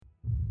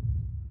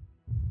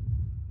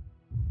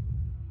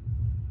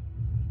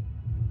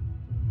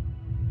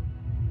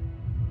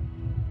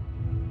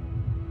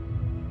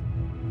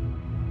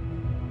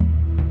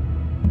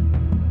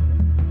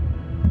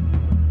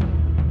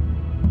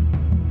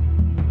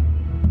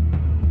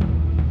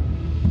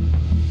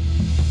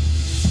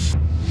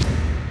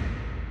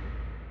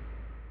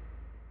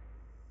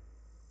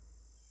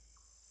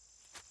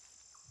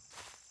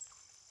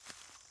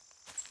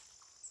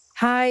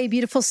Hi,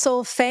 beautiful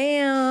soul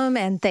fam,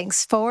 and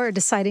thanks for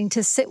deciding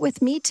to sit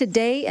with me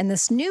today in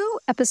this new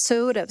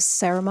episode of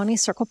Ceremony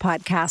Circle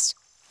Podcast.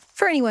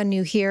 For anyone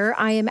new here,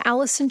 I am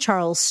Allison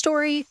Charles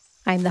Story.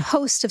 I'm the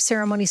host of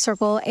Ceremony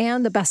Circle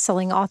and the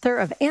best-selling author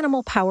of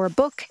Animal Power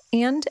book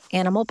and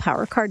Animal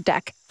Power card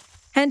deck.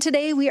 And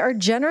today we are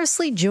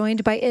generously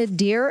joined by a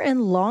dear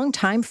and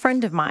longtime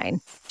friend of mine.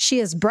 She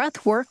is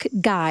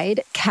breathwork guide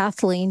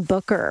Kathleen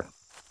Booker.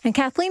 And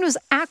Kathleen was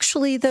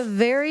actually the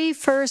very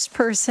first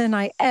person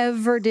I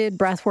ever did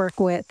breathwork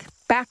with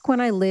back when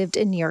I lived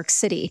in New York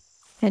City.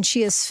 And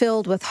she is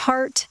filled with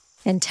heart,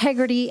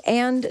 integrity,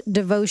 and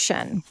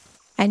devotion.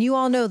 And you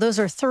all know those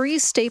are three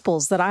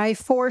staples that I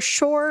for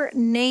sure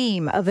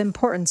name of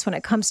importance when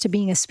it comes to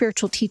being a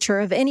spiritual teacher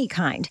of any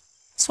kind.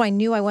 So I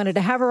knew I wanted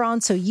to have her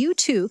on so you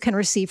too can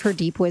receive her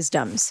deep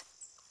wisdoms.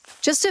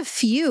 Just a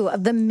few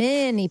of the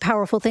many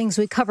powerful things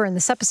we cover in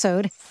this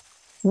episode.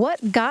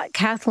 What got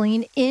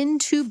Kathleen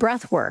into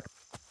breathwork?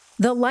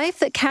 The life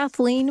that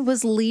Kathleen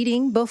was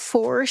leading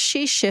before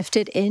she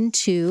shifted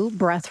into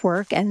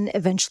breathwork and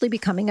eventually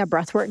becoming a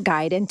breathwork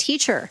guide and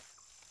teacher.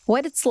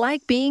 What it's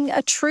like being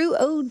a true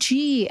OG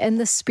in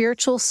the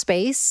spiritual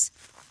space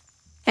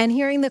and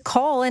hearing the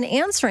call and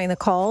answering the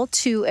call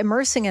to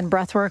immersing in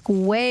breathwork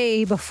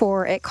way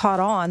before it caught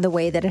on the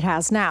way that it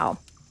has now.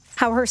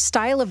 How her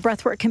style of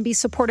breathwork can be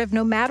supportive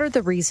no matter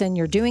the reason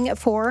you're doing it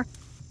for.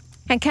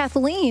 And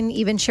Kathleen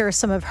even shares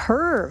some of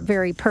her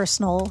very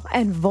personal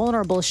and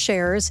vulnerable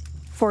shares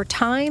for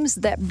times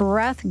that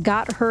breath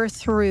got her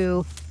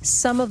through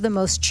some of the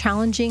most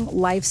challenging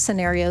life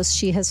scenarios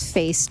she has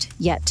faced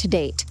yet to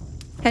date.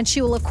 And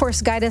she will, of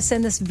course, guide us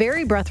in this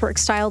very breathwork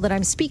style that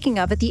I'm speaking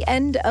of at the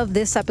end of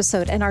this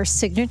episode and our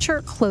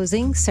signature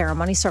closing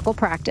ceremony circle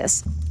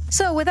practice.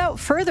 So without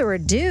further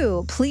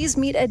ado, please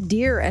meet a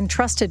dear and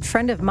trusted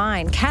friend of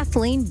mine,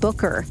 Kathleen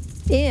Booker,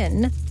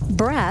 in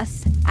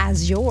Breath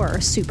as Your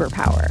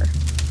Superpower.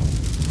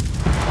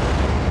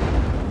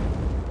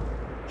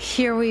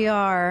 Here we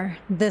are,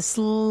 this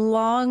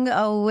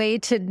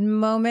long-awaited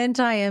moment.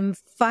 I am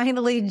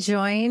finally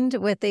joined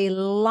with a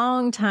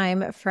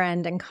longtime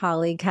friend and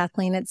colleague,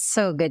 Kathleen. It's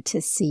so good to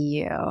see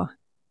you.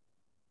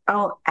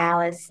 Oh,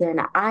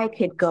 Allison, I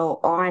could go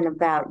on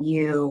about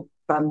you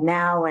from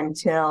now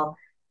until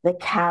the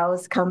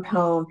cows come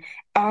home.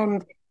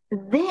 And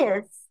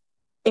this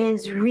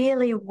is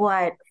really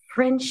what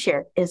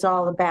friendship is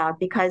all about,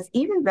 because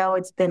even though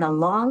it's been a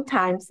long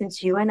time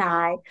since you and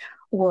I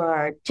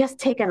were just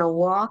taking a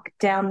walk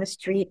down the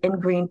street in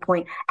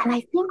Greenpoint, and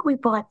I think we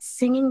bought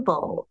singing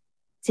bowls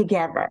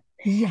together.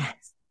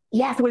 Yes.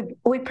 Yes,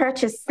 we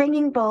purchased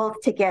singing bowls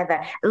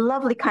together.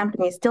 Lovely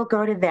company, still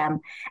go to them.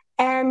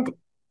 And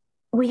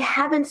we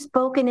haven't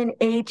spoken in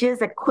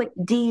ages, a quick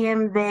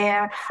DM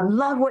there.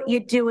 Love what you're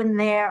doing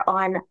there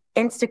on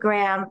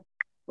Instagram.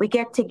 We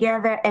get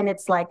together and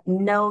it's like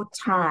no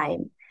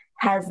time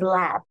has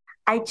lapsed.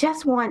 I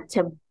just want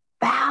to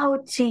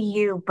bow to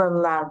you,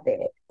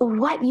 beloved,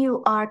 what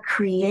you are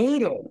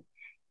creating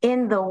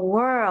in the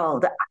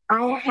world.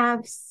 I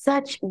have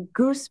such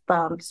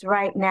goosebumps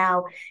right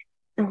now.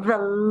 The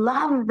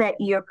love that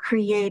you're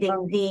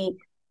creating, the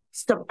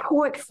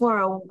support for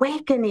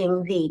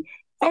awakening, the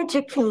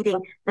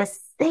educating, the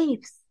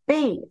safe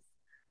space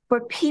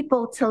for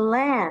people to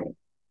land.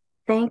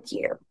 Thank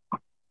you.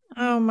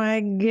 Oh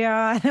my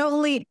God.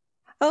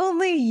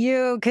 Only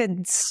you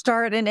could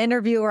start an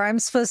interview where I'm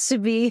supposed to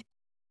be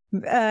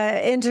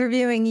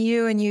interviewing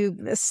you and you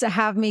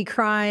have me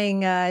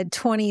crying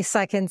 20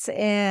 seconds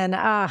in.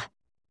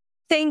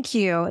 Thank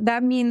you.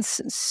 That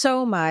means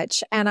so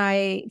much. And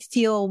I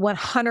feel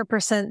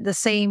 100% the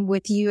same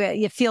with you.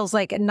 It feels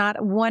like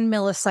not 1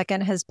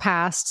 millisecond has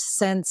passed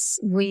since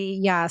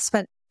we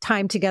spent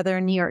time together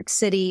in New York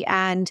City.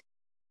 And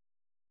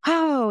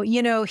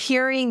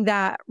hearing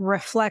that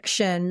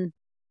reflection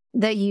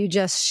that you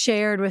just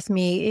shared with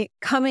me,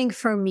 coming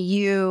from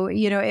you,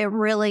 it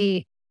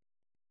really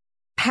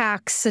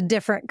packs a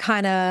different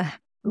kind of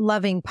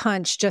loving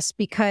punch just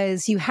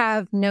because you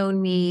have known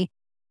me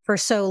for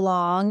so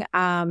long,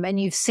 and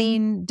you've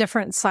seen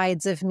different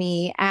sides of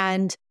me.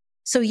 And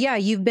so,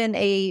 you've been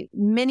a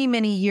many,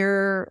 many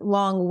year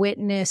long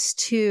witness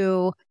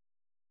to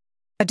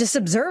just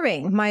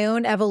observing my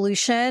own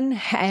evolution.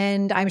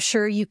 And I'm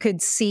sure you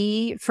could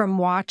see from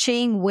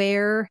watching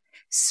where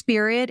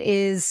spirit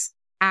is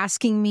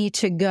asking me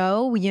to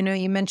go. You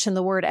mentioned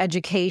the word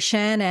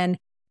education, and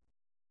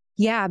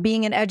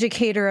being an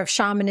educator of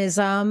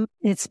shamanism,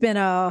 it's been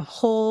a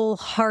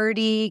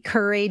wholehearted,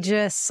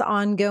 courageous,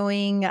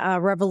 ongoing,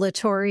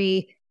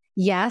 revelatory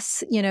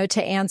yes,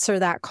 to answer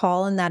that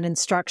call and that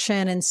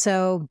instruction. And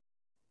so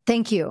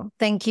thank you.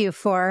 Thank you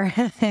for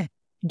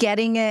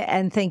getting it.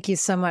 And thank you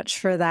so much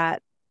for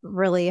that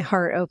really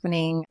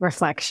heart-opening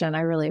reflection. I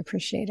really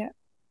appreciate it.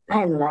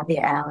 I love you,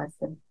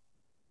 Allison.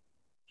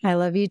 I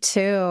love you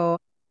too.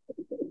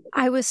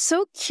 I was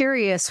so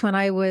curious when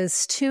I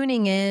was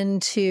tuning in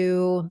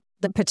to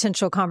the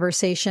potential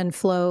conversation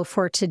flow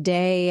for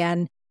today.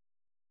 And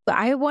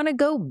I want to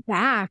go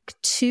back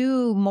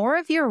to more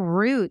of your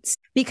roots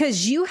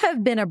because you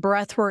have been a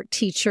breathwork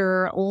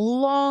teacher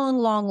long,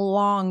 long,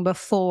 long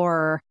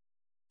before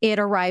it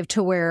arrived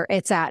to where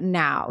it's at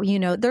now. You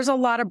know, there's a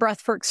lot of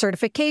breathwork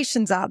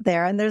certifications out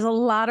there and there's a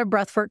lot of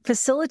breathwork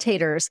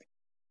facilitators.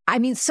 I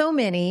mean, so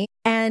many.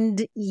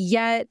 And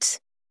yet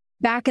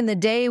back in the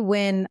day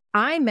when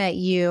I met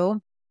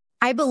you,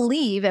 I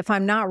believe, if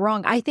I'm not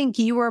wrong, I think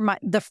you were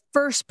the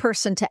first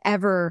person to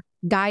ever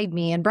guide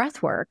me in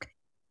breathwork.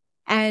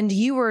 And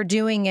you were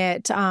doing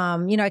it,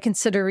 I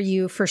consider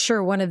you for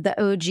sure one of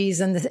the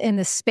OGs in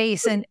the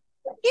space. And,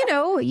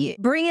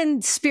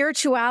 bringing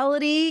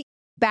spirituality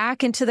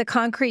back into the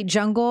concrete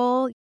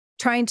jungle,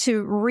 trying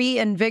to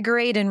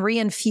reinvigorate and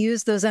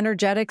reinfuse those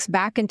energetics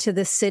back into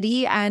the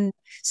city. And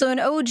so an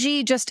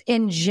OG just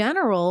in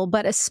general,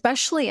 but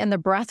especially in the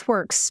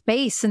breathwork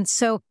space. And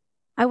so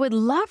I would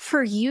love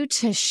for you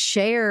to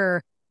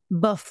share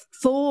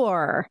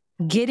before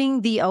getting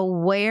the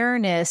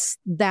awareness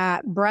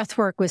that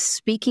breathwork was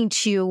speaking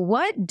to you.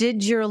 What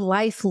did your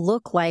life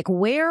look like?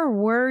 Where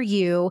were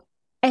you?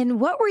 And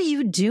what were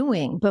you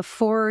doing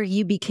before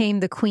you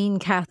became the Queen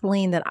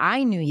Kathleen that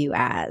I knew you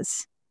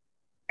as?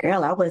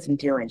 Girl, I wasn't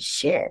doing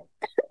shit.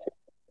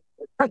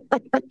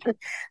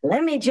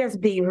 Let me just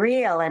be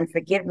real and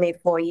forgive me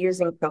for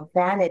using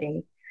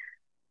profanity.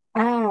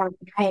 I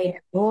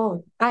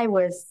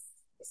was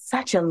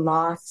such a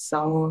lost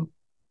soul.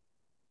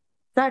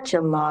 Such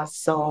a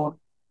lost soul,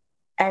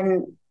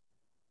 and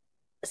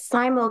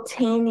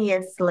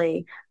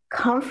simultaneously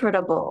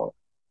comfortable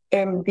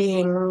in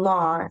being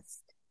lost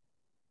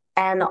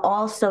and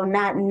also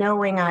not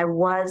knowing I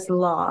was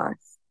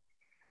lost.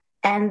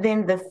 And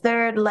then the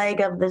third leg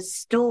of the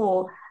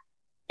stool,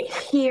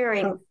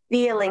 hearing,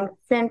 feeling,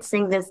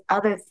 sensing this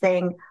other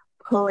thing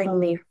pulling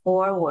me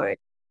forward.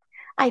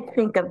 I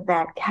think of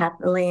that,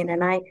 Kathleen,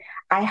 and I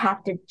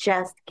have to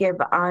just give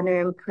honor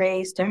and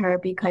praise to her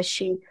because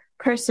she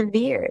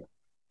persevered.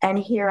 And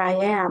here I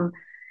am.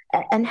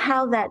 And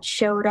how that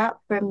showed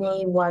up for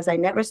me was I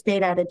never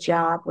stayed at a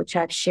job, which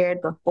I've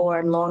shared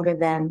before, longer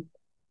than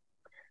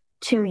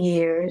 2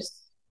 years,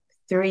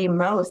 3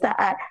 most.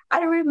 I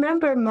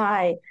remember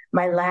my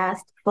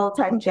last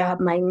full-time job,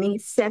 my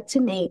niece said to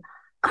me,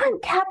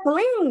 "Aunt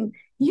Kathleen,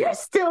 you're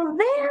still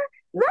there?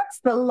 That's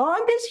the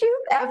longest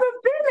you've ever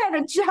been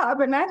at a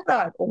job." And I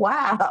thought,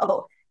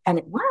 wow. And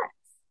it was.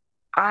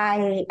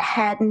 I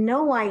had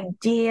no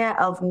idea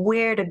of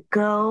where to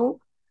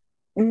go,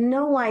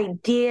 no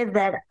idea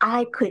that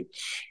I could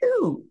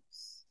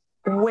choose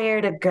where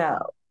to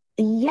go.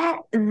 Yet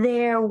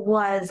there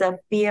was a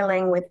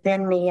feeling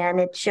within me, and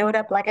it showed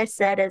up, like I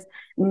said, as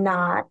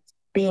not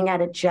being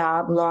at a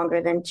job longer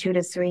than 2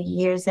 to 3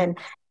 years, and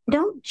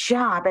no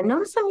job. And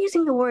notice I'm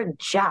using the word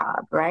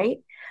job, right?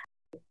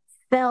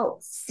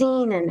 Felt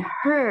seen and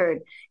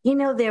heard.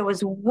 There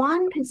was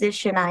one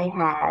position I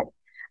had,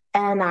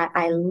 and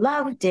I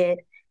loved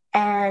it.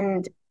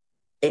 And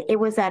it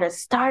was at a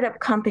startup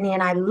company,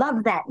 and I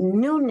loved that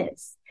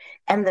newness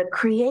and the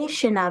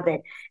creation of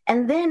it.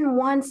 And then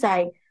once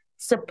I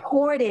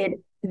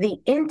supported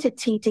the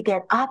entity to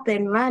get up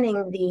and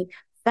running, the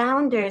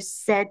founders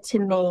said to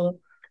me,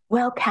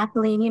 "Well,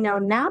 Kathleen,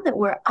 now that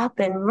we're up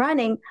and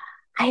running,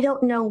 I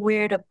don't know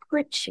where to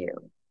put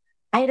you.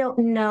 I don't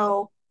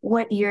know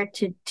what you're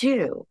to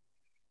do."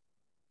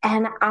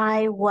 And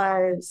I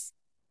was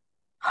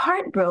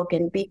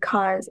heartbroken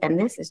because, and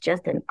this is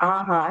just an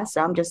aha,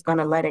 so I'm just going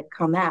to let it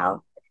come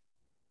out.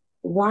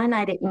 1,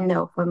 I didn't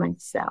know for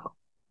myself.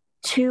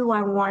 2,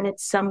 I wanted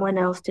someone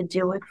else to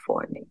do it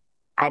for me.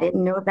 I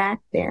didn't know that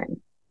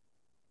then.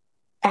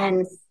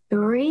 And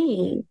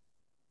 3,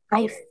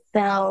 I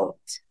felt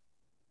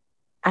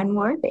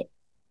unworthy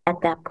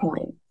at that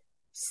point.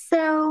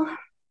 So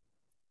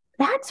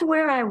that's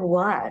where I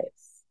was.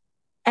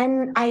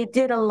 And I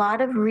did a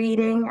lot of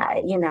reading.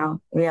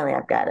 Really,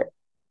 I've got a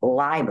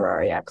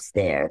library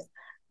upstairs.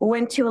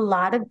 Went to a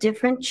lot of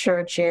different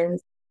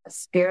churches,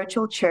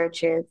 spiritual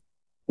churches,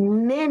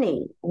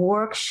 many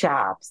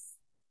workshops,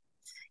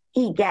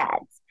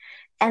 egads.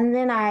 And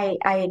then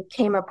I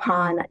came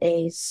upon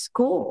a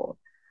school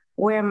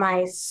where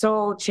my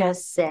soul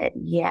just said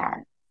yes.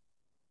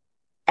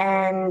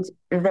 And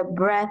the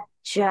breath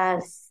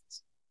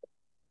just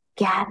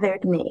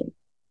gathered me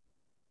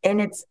in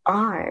its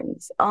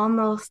arms,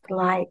 almost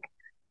like,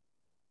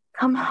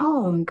 "Come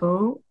home,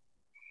 boo."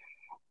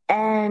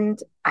 And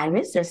I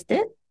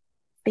resisted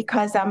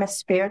because I'm a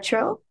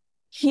spiritual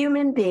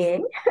human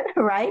being,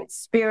 right?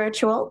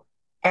 Spiritual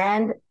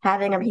and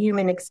having a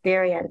human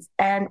experience.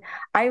 And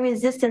I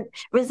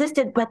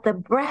resisted, but the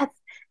breath,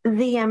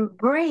 the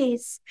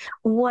embrace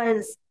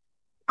was,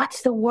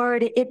 what's the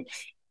word?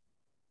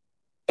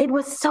 It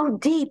was so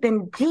deep,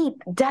 and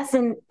deep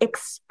doesn't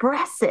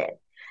express it.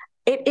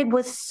 It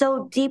was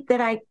so deep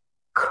that I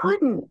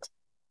couldn't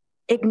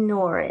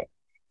ignore it.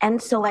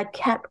 And so I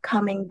kept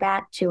coming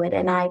back to it.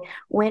 And I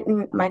went,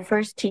 and my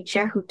first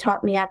teacher who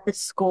taught me at the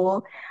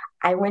school,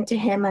 I went to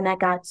him and I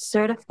got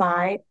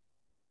certified,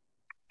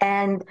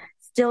 and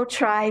still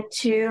tried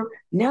to,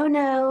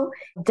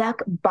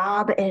 duck,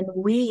 bob, and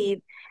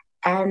weave.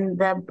 and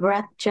the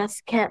breath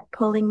just kept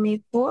pulling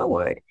me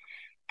forward.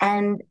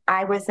 And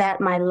I was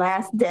at my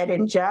last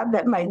dead-end job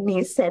that my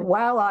niece said,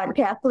 wow, Aunt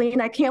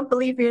Kathleen, I can't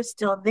believe you're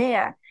still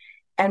there.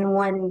 And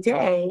one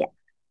day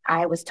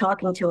I was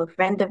talking to a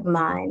friend of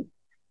mine,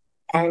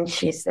 and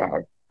she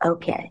said,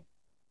 okay,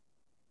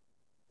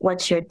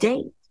 what's your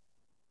date?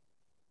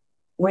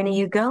 When are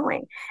you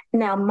going?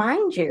 Now,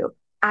 mind you,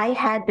 I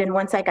had been,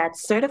 once I got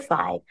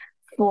certified,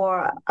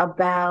 for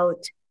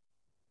about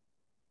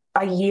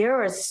a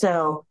year or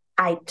so,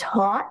 I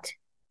taught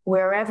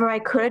wherever I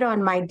could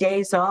on my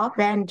days off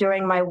and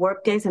during my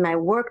work days, and I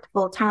worked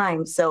full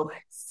time. So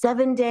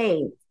 7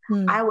 days,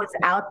 I was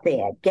out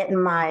there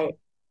doing my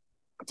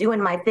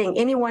thing.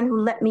 Anyone who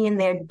let me in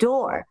their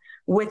door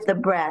with the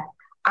breath,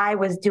 I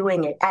was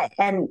doing it.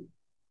 And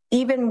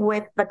even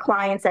with the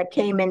clients that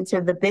came into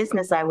the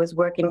business I was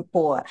working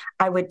for,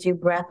 I would do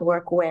breath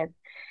work with.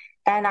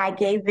 And I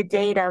gave the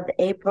date of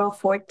April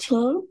 4th,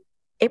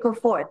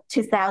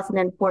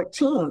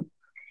 2014.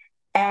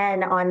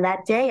 And on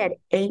that day at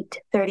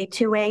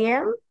 8:32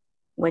 a.m.,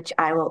 which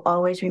I will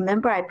always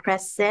remember, I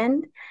pressed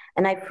send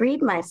and I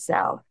freed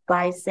myself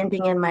by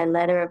sending in my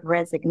letter of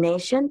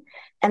resignation.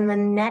 And the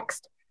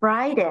next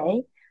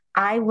Friday,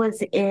 I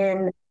was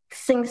in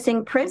Sing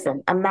Sing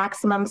prison, a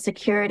maximum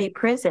security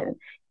prison,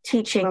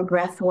 teaching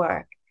breath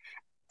work.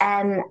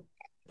 And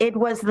it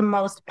was the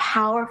most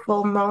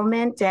powerful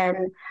moment.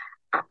 And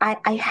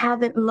I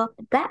haven't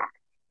looked back.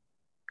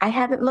 I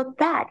haven't looked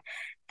back.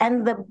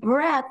 And the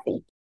breath,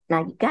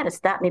 now you got to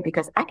stop me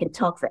because I can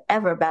talk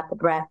forever about the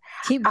breath.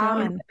 Keep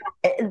going.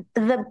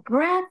 The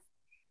breath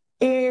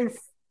is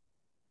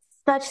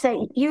such that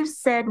you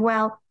said,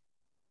 well,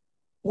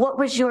 what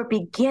was your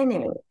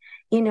beginning?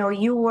 You know,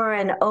 you were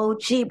an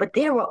OG, but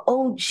there were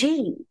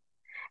OGs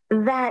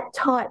that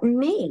taught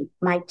me,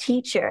 my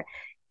teacher,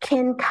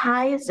 Ken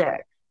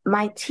Kaiser,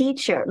 my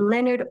teacher,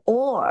 Leonard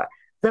Orr,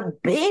 the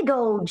big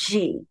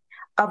OG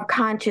of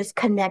conscious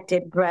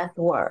connected breath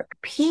work.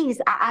 Peace.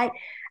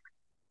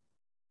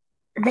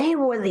 They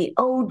were the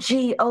OG.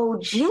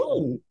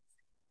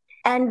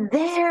 And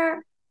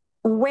their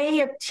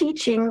way of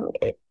teaching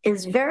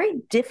is very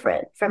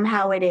different from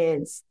how it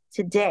is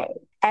today.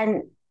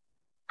 And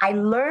I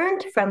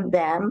learned from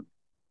them,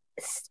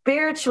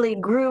 spiritually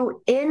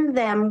grew in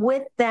them,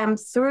 with them,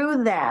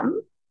 through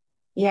them.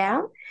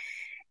 Yeah.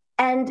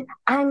 And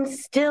I'm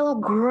still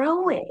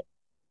growing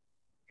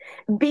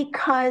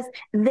because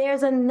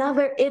there's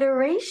another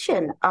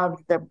iteration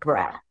of the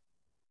breath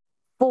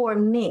for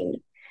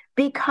me,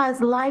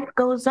 because life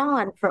goes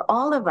on for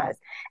all of us.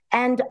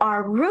 And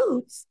our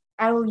roots,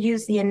 I will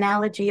use the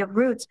analogy of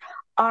roots.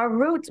 My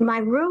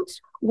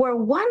roots were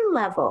one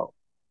level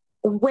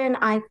when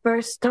I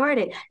first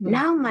started.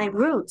 Now my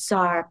roots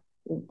are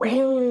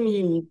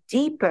way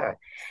deeper.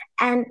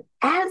 And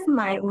as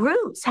my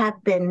roots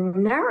have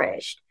been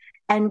nourished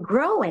and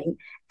growing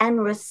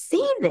and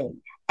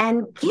receiving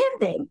and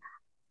giving,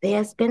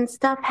 there's been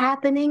stuff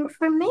happening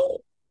for me.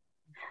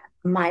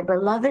 My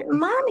beloved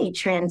mommy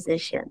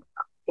transitioned.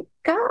 Oh my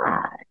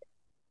God.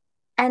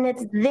 And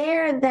it's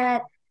there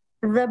that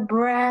the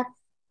breath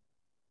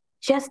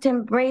just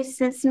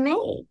embraces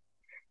me.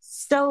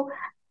 So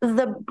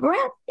the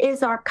breath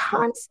is our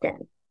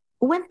constant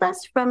with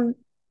us from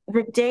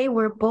the day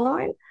we're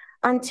born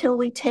until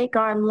we take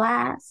our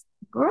last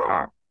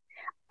breath.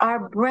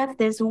 Our breath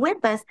is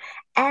with us.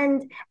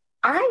 And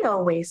I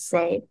always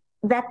say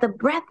that the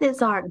breath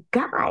is our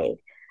guide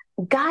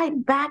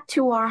back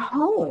to our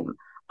home,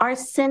 our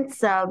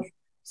sense of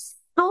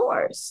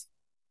source,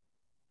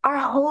 our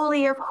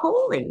holy of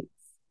holies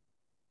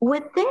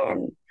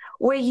within,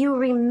 where you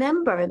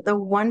remember the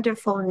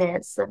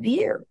wonderfulness of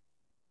you.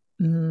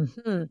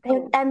 Mm-hmm.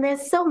 And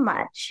there's so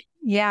much.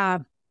 Yeah.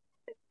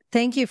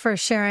 Thank you for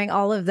sharing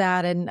all of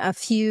that. And a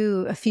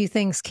few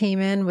things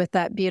came in with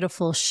that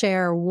beautiful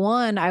share.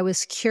 One, I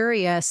was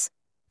curious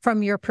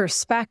from your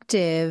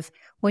perspective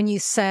when you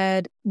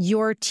said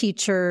your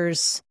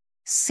teachers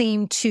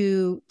seem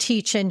to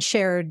teach and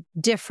share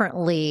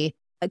differently.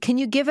 Can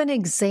you give an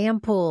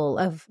example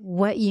of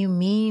what you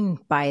mean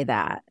by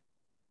that?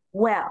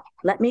 Well,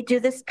 let me do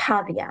this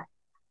caveat.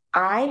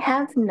 I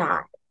have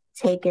not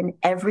taken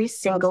every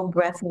single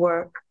breath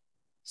work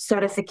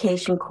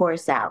certification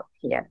course out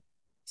here.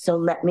 So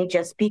let me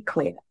just be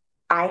clear.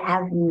 I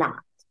have not.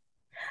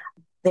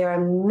 There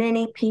are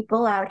many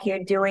people out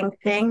here doing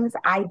things.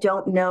 I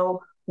don't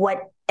know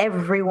what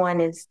everyone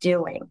is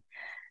doing.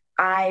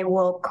 I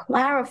will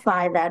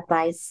clarify that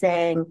by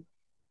saying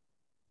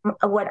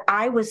what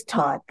I was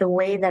taught, the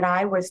way that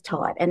I was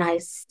taught, and I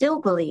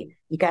still believe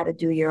you got to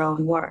do your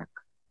own work.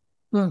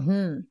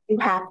 Mm-hmm. You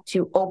have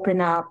to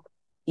open up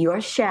your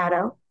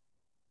shadow,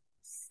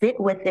 sit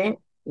with it,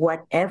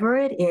 whatever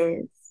it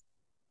is,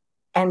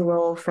 and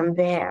roll from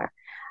there.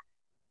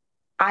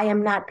 I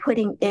am not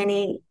putting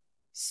any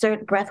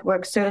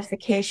breathwork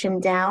certification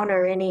down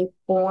or any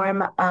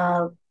form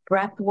of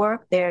breathwork.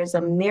 There's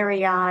a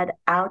myriad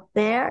out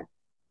there.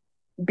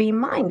 Be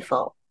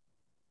mindful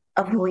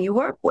of who you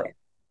work with,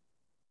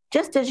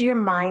 just as you're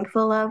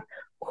mindful of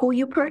who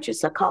you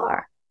purchase a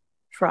car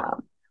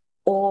from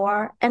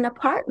or an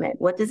apartment?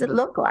 What does it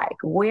look like?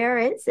 Where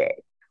is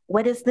it?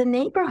 What is the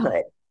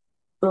neighborhood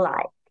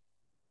like?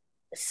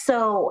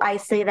 So I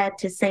say that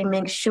to say,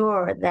 make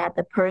sure that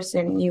the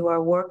person you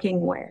are working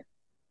with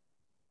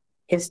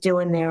is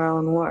doing their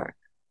own work.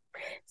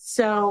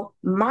 So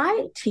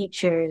my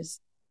teachers,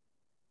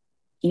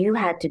 you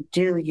had to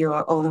do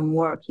your own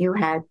work. You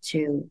had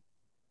to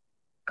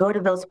go to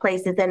those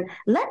places. And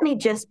let me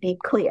just be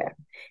clear.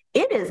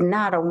 It is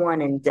not a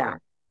one and done.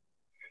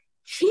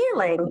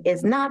 Healing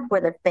is not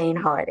for the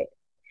faint-hearted.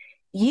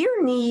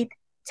 You need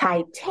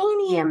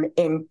titanium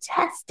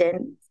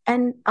intestines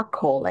and a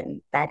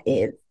colon that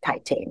is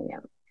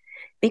titanium,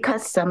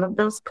 because some of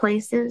those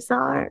places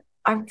are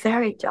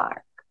very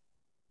dark.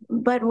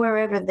 But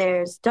wherever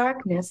there's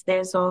darkness,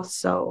 there's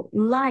also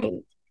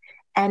light.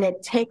 And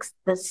it takes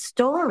the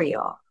story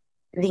off,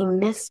 the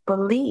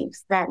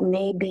misbeliefs that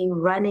may be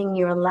running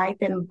your life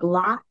and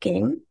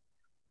blocking.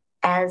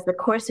 As the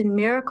Course in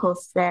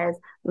Miracles says,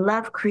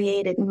 love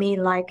created me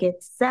like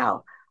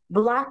itself,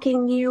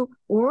 blocking you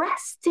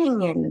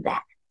resting in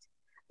that,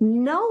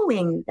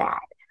 knowing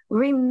that,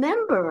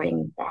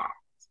 remembering that.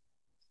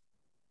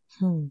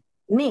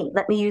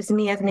 Let me use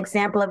me as an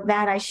example of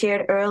that I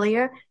shared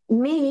earlier.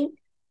 Me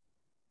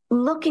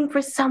looking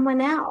for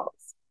someone else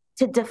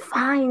to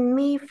define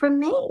me for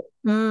me,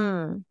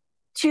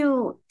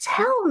 to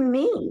tell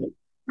me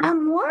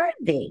I'm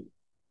worthy.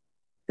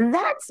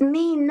 That's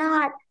me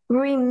not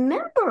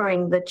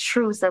remembering the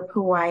truth of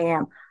who I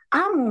am.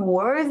 I'm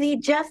worthy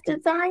just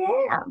as I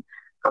am.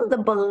 I'm the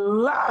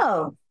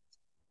beloved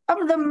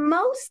of the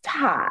Most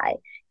High,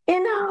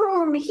 in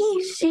whom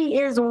she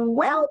is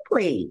well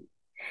pleased.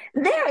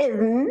 There is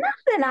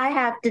nothing I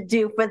have to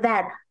do for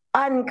that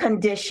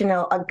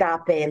unconditional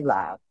agape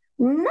love.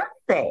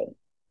 Nothing.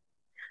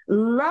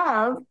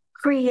 Love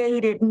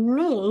created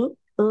me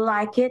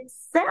like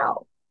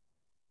itself,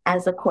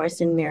 as A Course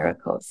in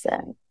Miracles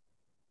says.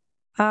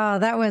 Oh,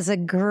 that was a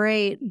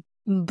great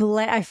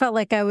I felt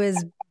like I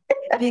was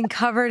being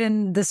covered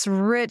in this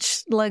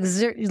rich,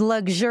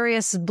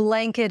 luxurious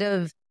blanket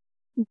of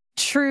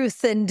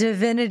truth and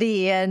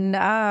divinity. And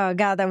oh,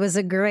 God, that was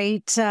a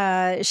great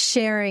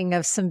sharing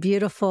of some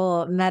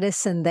beautiful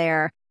medicine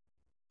there.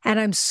 And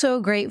I'm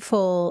so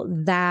grateful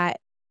that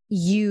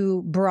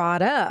you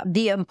brought up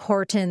the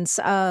importance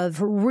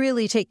of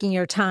really taking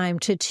your time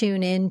to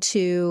tune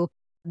into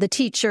the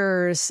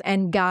teachers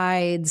and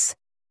guides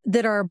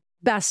that are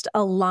best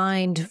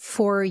aligned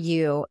for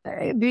you.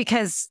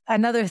 Because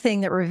another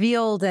thing that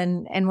revealed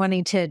and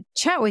wanting to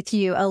chat with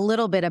you a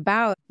little bit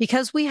about,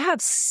 because we have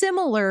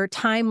similar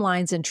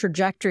timelines and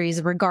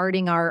trajectories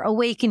regarding our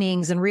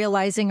awakenings and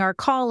realizing our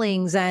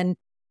callings and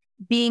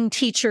being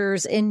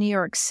teachers in New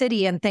York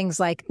City and things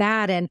like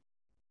that. And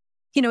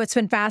you know, it's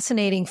been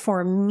fascinating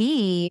for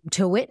me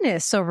to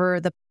witness over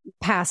the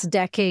past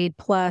decade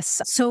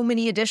plus so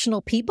many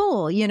additional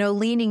people, you know,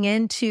 leaning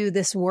into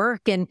this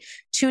work and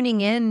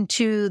tuning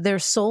into their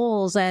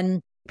souls,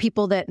 and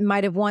people that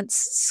might have once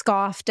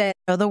scoffed at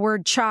the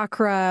word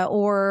chakra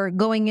or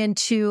going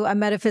into a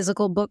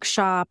metaphysical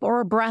bookshop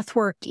or breath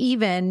work.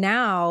 Even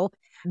now,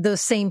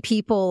 those same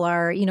people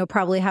are, you know,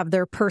 probably have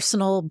their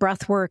personal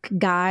breathwork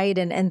guide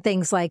and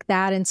things like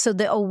that. And so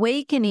the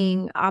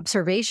awakening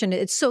observation,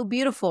 it's so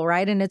beautiful,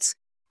 right? And it's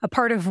a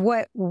part of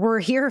what we're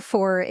here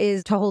for,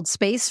 is to hold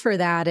space for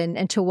that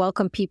and to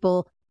welcome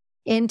people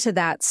into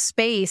that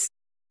space.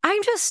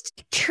 I'm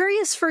just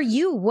curious for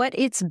you what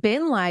it's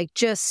been like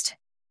just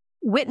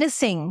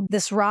witnessing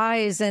this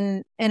rise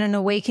in an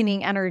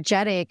awakening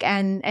energetic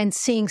and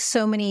seeing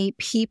so many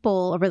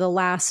people over the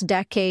last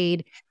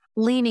decade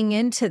leaning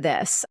into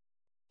this.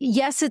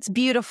 Yes, it's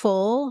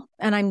beautiful,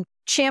 and I'm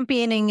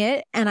championing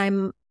it, and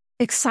I'm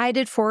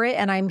excited for it,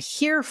 and I'm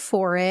here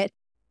for it.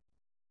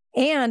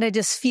 And I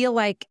just feel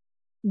like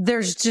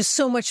there's just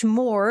so much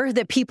more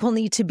that people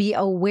need to be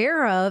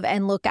aware of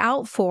and look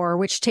out for,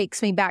 which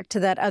takes me back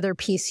to that other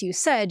piece you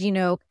said, you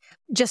know,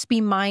 just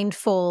be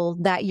mindful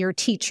that your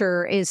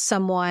teacher is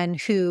someone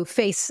who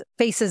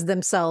faces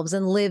themselves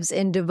and lives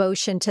in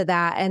devotion to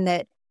that, and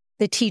that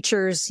the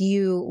teachers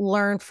you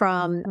learn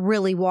from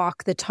really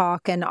walk the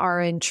talk and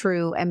are in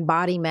true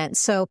embodiment.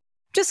 So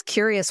just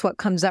curious what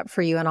comes up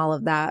for you in all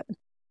of that.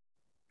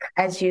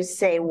 As you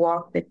say,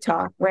 walk the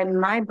talk. When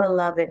my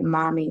beloved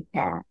mommy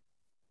passed,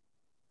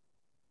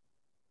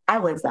 I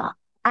was up.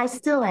 I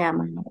still am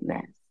a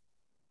mess.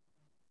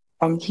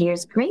 And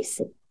here's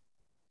Gracie.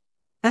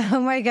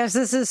 Oh my gosh,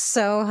 this is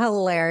so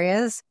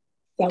hilarious.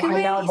 Look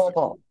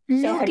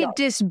at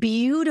this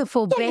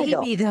beautiful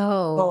baby,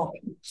 though.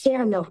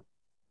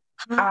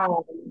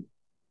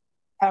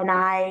 And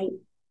I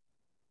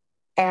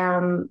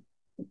am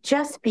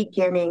just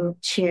beginning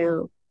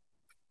to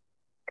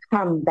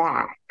come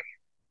back.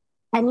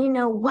 And you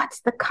know, what's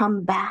the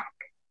comeback?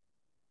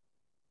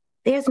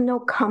 There's no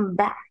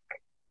comeback.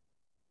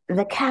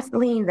 The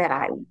Kathleen that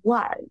I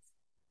was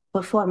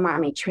before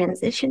mommy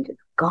transitioned is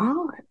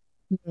gone.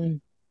 Mm-hmm.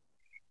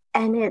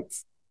 And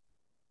it's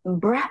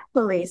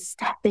breathfully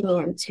stepping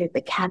into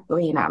the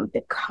Kathleen I'm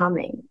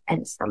becoming.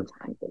 And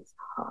sometimes it's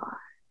hard.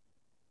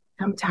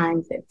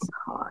 Sometimes it's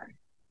hard.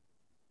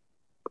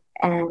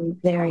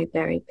 and very,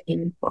 very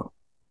painful.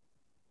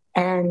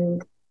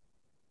 And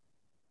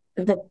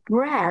the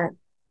breath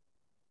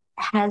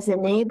has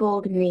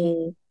enabled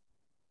me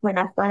when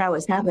I thought I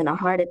was having a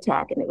heart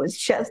attack and it was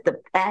just a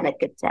panic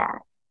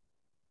attack,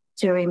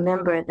 to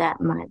remember that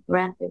my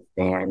breath is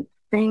there. And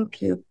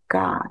thank you,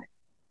 God,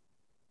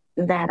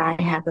 that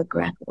I have a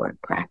breath work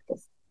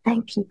practice.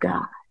 Thank you,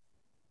 God,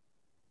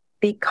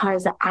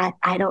 because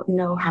I don't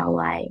know how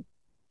I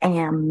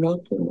am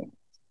making it.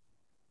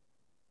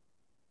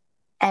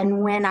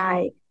 And when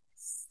I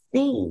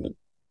see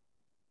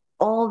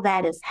all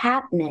that is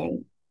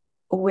happening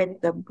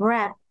with the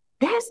breath,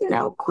 there's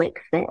no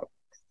quick fix.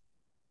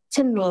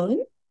 To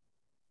me,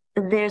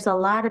 there's a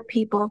lot of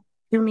people,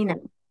 heal me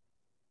now.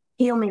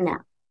 Heal me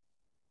now.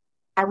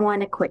 I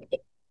want to quit.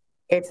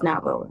 It's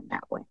not rolling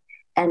that way.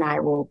 And I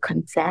will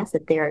confess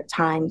that there are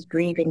times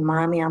grieving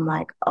mommy, I'm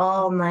like,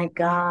 oh my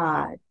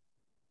God,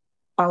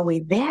 are we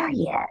there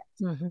yet?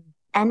 Mm-hmm.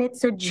 And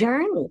it's a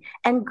journey.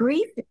 And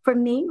grief for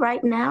me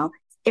right now,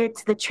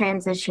 it's the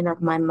transition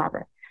of my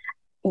mother.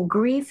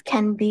 Grief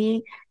can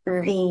be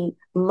the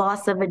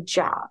loss of a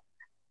job,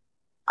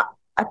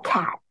 a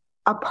cat,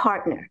 a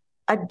partner,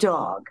 a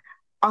dog,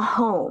 a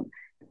home,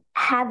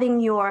 having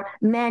your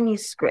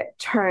manuscript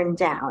turned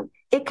down.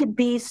 It could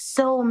be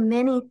so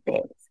many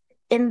things.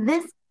 In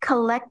this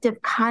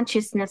collective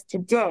consciousness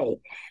today,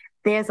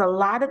 there's a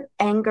lot of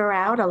anger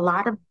out, a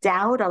lot of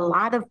doubt, a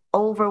lot of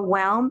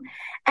overwhelm,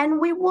 and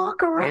we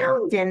walk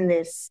around in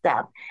this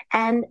stuff.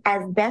 And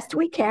as best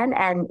we can,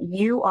 and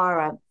you are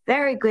a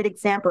very good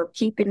example of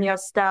keeping your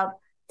stuff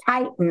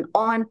tight and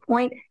on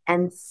point,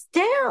 and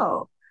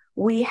still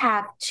we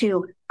have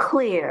to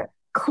clear,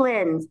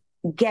 cleanse,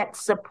 get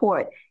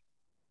support.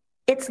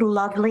 It's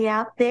lovely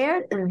out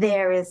there.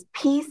 There is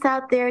peace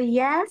out there,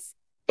 yes,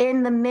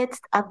 in the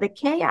midst of the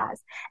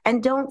chaos.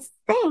 And don't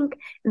think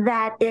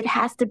that it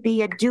has to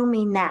be a do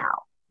me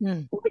now,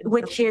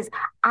 which is,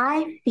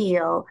 I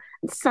feel,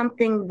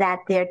 something that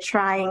they're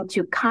trying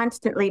to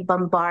constantly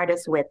bombard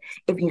us with.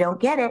 If you don't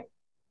get it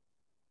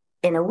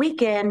in a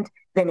weekend,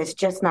 then it's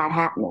just not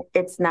happening.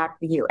 It's not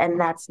for you. And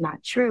that's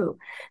not true.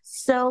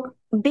 So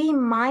be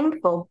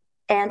mindful,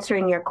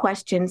 answering your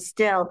question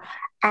still,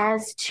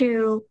 as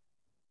to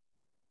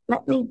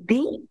let me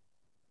be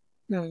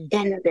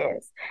in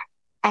this.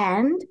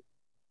 And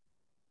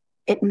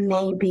it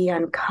may be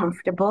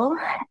uncomfortable.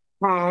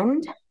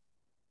 And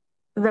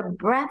the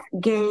breath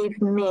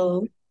gave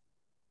me,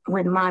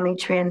 when mommy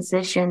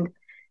transitioned,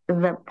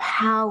 the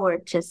power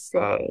to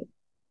say,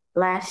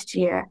 last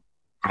year,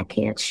 I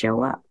can't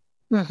show up.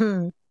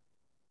 Mm-hmm.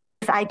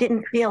 If I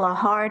didn't feel a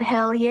hard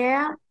hell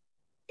yeah,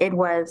 it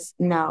was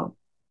no.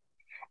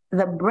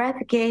 The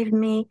breath gave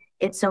me,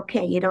 it's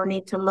okay. You don't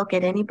need to look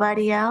at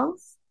anybody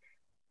else.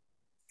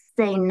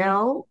 Say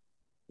no,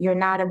 you're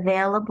not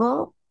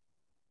available.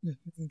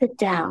 Mm-hmm. Sit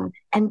down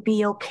and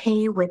be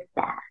okay with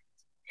that.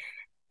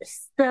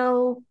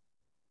 So,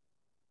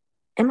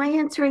 am I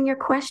answering your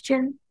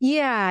question?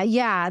 Yeah.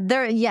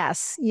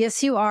 Yes,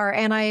 you are.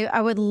 And I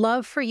would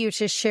love for you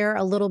to share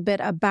a little bit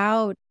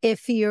about,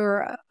 if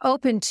you're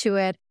open to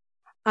it,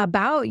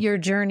 about your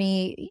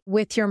journey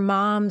with your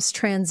mom's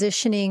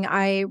transitioning.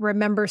 I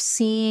remember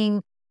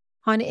seeing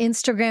on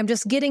Instagram,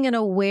 just getting an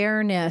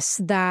awareness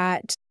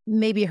that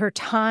maybe her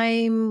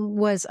time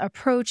was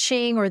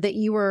approaching, or that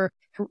you were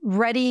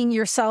readying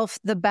yourself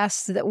the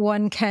best that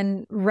one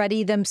can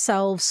ready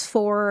themselves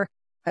for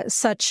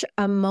such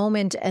a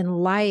moment in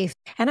life.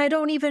 And I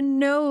don't even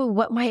know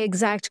what my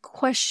exact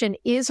question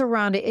is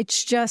around it.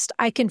 It's just,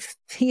 I can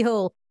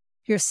feel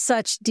your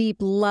such deep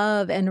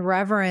love and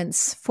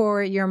reverence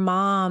for your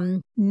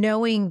mom,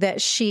 knowing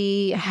that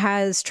she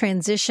has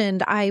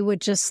transitioned. I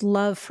would just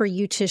love for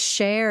you to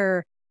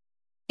share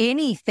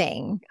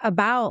anything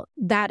about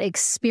that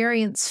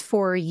experience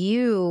for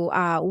you,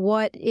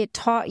 what it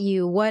taught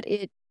you, what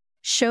it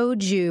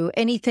showed you,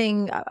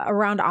 anything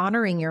around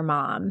honoring your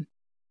mom.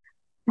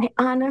 I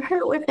honor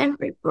her with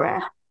every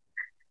breath.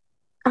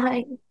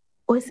 I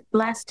was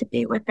blessed to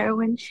be with her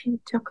when she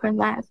took her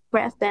last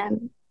breath,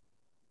 and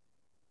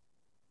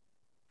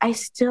I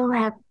still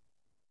have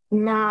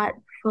not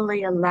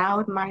fully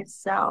allowed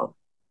myself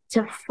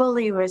to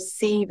fully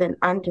receive and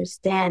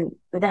understand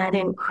that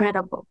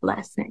incredible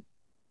blessing.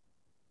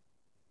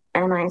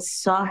 And I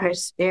saw her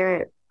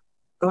spirit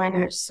when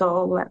her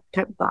soul left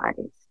her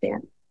body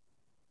stand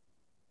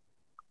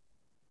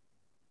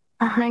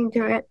behind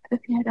her at the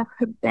head of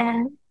her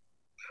bed.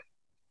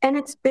 And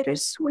it's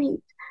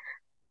bittersweet.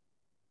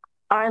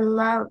 Our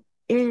love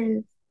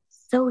is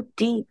so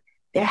deep.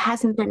 There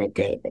hasn't been a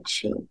day that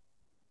she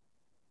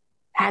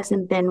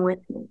hasn't been with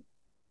me,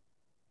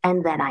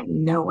 and that I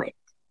know it.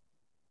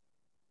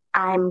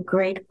 I'm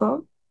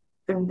grateful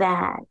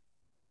that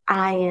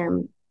I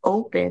am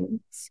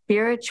open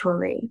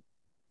spiritually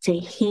to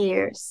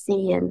hear,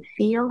 see, and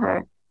feel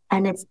her.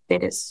 And it's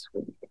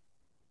bittersweet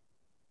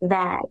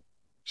that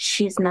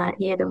she's not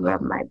here to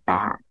rub my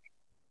back,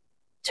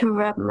 to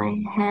rub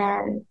my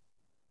head.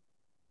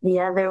 The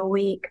other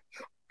week,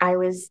 I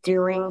was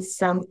doing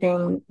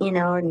something,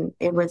 and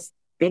it was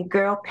big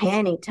girl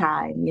panty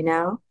time,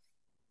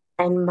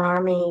 And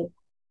mommy,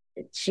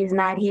 she's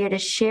not here to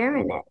share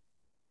in it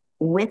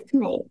with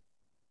me.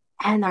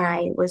 And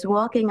I was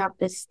walking up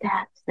the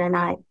steps and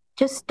I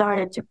just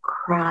started to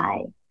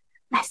cry.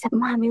 I said,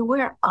 Mommy,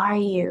 where are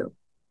you?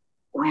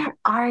 Where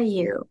are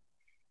you?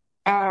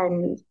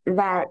 And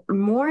that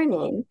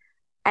morning,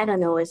 I don't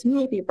know, it was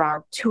maybe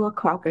about 2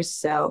 o'clock or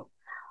so,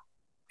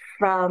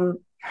 from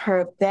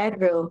her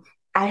bedroom,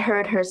 I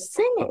heard her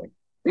singing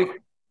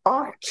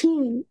off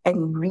key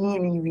and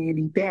really,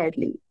 really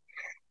badly.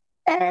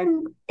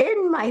 And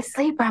in my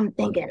sleep, I'm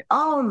thinking,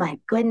 oh my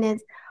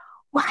goodness,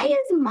 why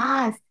is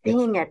Ma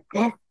singing at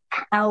this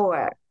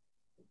hour?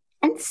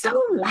 And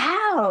so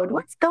loud.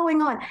 What's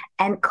going on?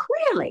 And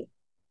clearly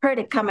heard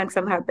it coming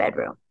from her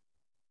bedroom.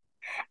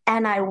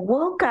 And I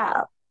woke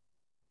up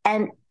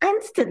and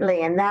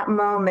instantly in that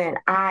moment,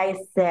 I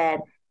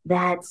said,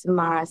 that's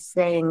Ma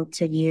saying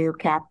to you,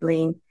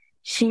 Kathleen,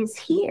 she's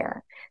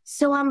here.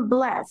 So I'm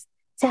blessed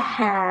to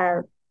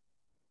have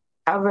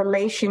a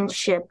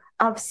relationship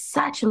of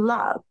such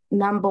love,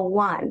 number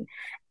one,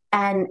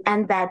 and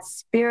that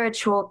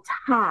spiritual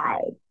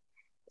tie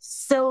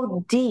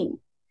so deep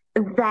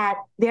that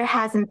there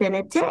hasn't been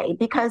a day,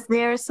 because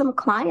there are some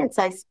clients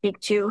I speak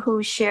to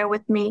who share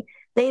with me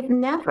they've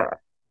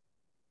never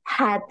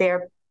had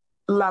their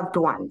loved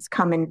ones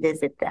come and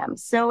visit them.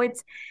 So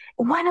it's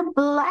what a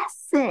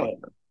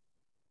blessing.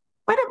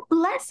 What a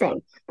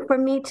blessing for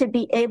me to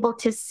be able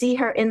to see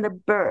her in the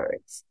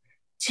birds,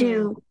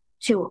 to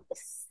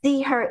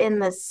see her in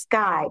the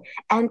sky,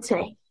 and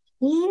to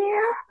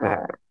hear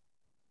her.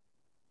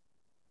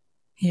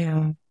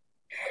 Yeah.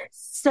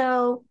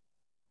 So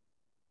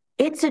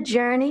it's a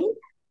journey.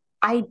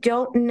 I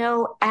don't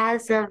know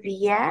as of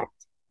yet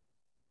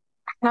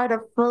how to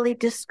fully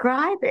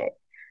describe it.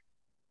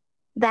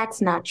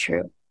 That's not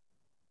true.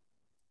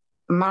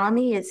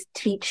 Mommy is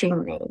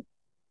teaching me,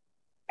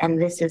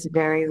 and this is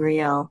very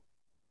real,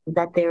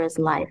 that there is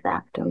life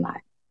after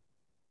life.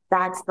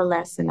 That's the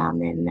lesson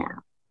I'm in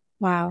now.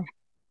 Wow.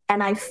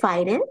 And I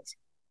fight it.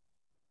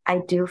 I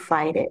do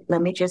fight it.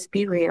 Let me just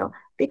be real,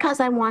 because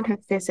I want her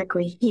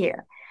physically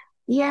here.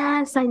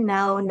 Yes, I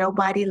know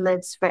nobody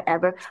lives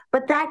forever,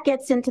 but that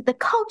gets into the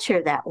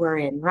culture that we're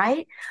in,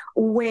 right?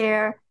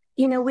 Where,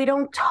 we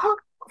don't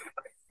talk,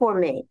 for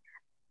me,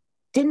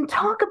 didn't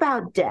talk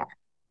about death,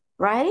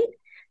 right?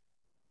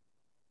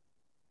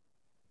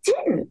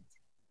 Didn't.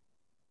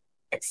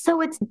 So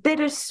it's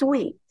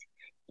bittersweet.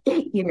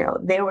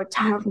 There were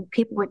times when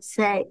people would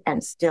say,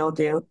 and still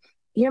do,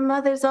 your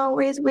mother's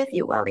always with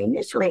you. Well,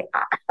 initially,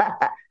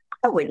 I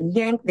would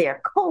yank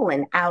their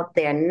colon out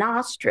their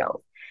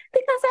nostrils,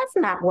 because that's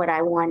not what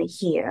I want to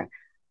hear.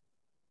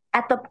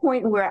 At the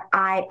point where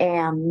I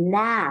am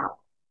now,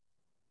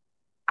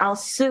 I'll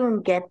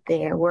soon get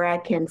there where I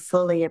can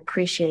fully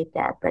appreciate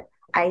that, but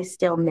I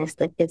still miss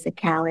the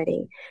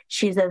physicality.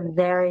 She's a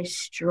very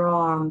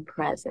strong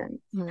presence.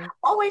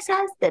 Always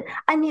has been.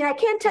 I mean, I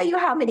can't tell you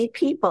how many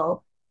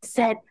people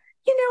said,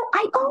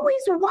 I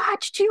always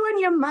watched you and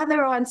your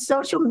mother on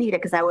social media,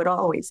 because I would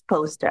always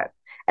post her.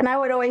 And I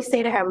would always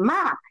say to her,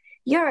 Ma,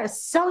 you're a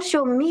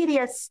social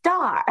media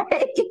star.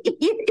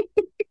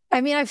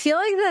 I mean, I feel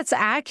like that's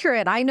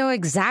accurate. I know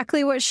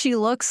exactly what she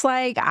looks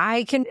like.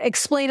 I can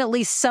explain at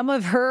least some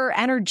of her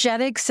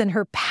energetics and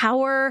her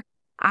power.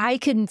 I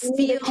can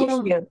feel.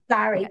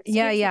 Sorry.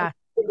 Yeah.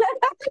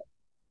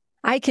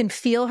 I can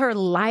feel her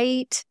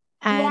light.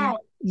 And,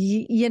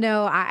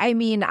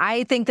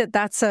 I think that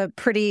that's a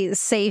pretty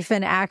safe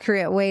and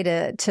accurate way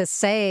to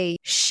say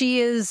she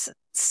is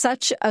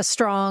such a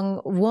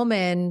strong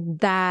woman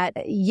that,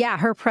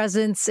 her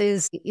presence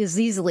is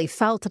easily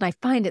felt. And I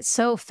find it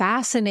so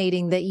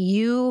fascinating that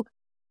you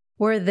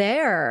were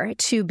there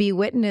to be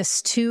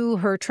witness to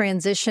her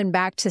transition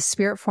back to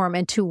spirit form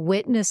and to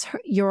witness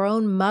your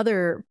own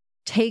mother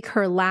take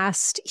her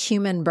last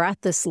human breath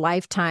this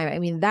lifetime. I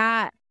mean,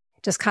 that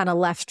just kind of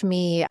left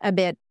me a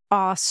bit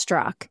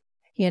awestruck,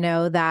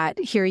 that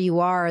here you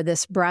are,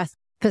 this breath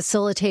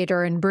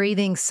facilitator, and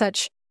breathing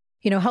such,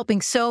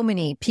 helping so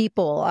many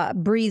people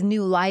breathe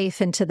new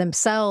life into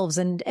themselves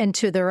and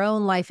to their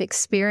own life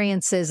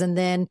experiences. And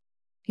then,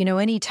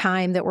 any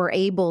time that we're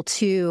able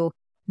to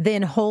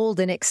then hold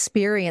and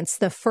experience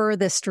the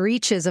furthest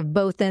reaches of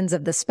both ends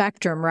of the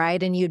spectrum,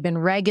 right? And you'd been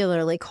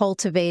regularly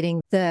cultivating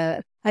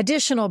the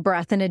additional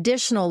breath and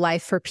additional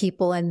life for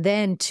people. And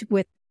then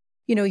with,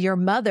 your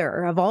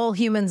mother, of all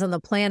humans on the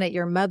planet,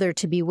 your mother,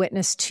 to be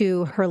witness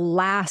to her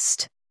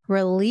last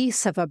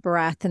release of a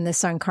breath in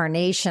this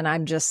incarnation.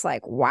 I'm just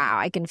like, wow,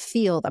 I can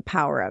feel the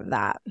power of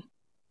that.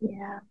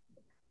 Yeah.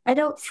 I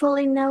don't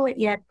fully know it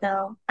yet,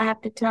 though. I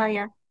have to tell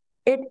you,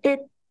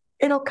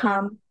 it'll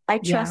come. I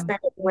trust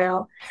that it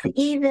will.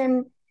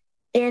 Even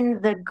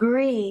in the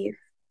grief,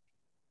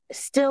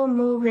 still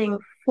moving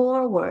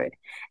forward.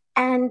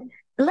 And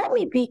let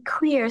me be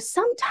clear,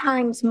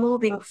 sometimes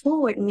moving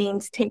forward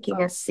means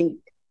taking a seat.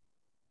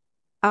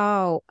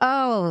 There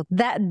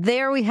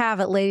we have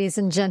it, ladies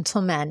and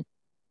gentlemen.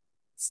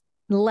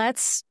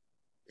 Let's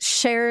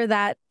share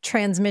that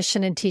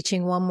transmission and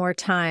teaching one more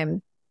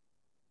time.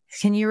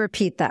 Can you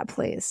repeat that,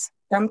 please?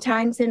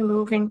 Sometimes in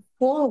moving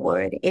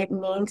forward, it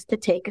means to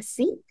take a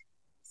seat,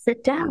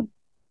 sit down,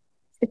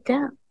 sit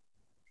down.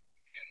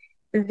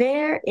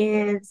 There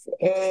is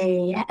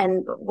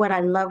and what I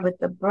love with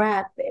the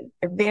breath,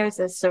 there's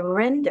a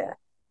surrender.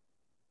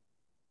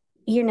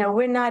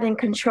 We're not in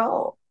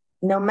control.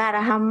 No matter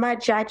how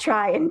much I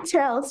try and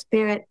tell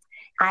Spirit,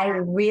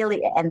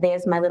 and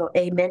there's my little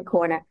amen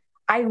corner,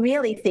 I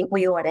really think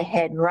we ought to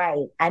head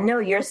right. I know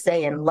you're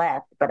saying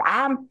left, but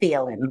I'm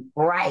feeling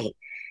right.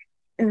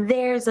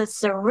 There's a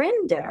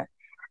surrender.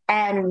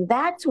 And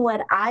that's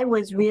what I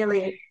was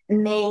really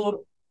made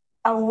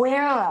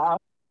aware of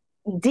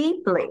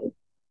deeply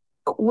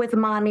with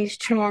Mommy's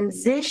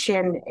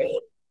transition.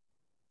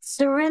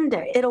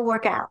 Surrender. It'll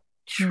work out.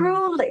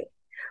 Truly,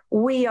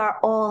 we are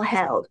all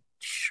held.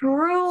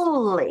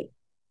 Truly,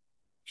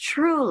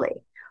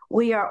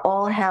 we are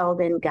all held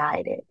and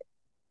guided.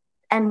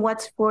 And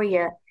what's for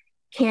you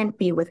can't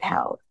be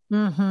withheld.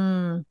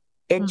 Mm-hmm.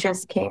 It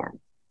just can't.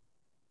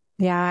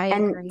 Yeah, I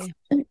agree.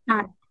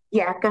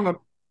 Yeah, go ahead.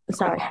 I'm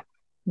sorry.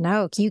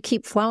 No, you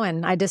keep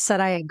flowing. I just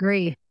said I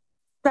agree.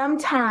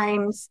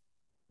 Sometimes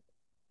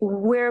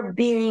we're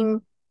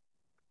being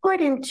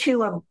put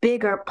into a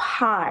bigger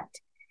pot.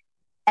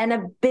 And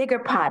a bigger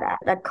pot.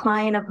 A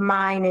client of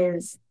mine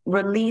is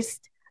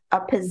released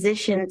a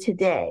position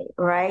today,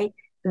 right?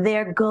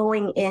 They're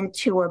going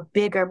into a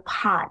bigger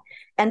pot.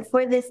 And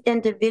for this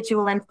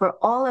individual and for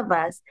all of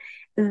us,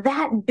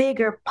 that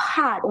bigger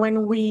pot,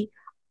 when we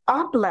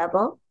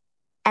up-level,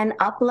 and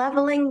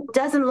up-leveling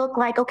doesn't look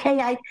like,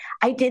 okay,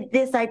 I did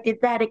this, I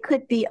did that. It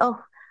could be,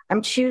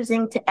 I'm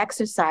choosing to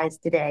exercise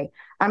today.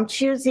 I'm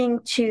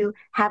choosing to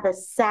have a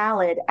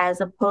salad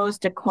as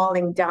opposed to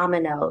calling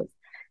dominoes.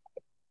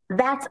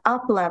 That's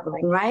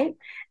up-leveling, right?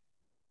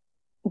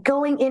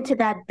 Going into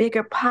that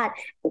bigger pot,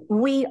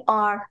 we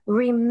are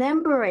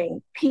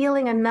remembering,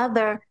 peeling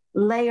another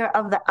layer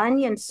of the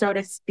onion, so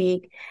to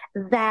speak,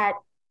 that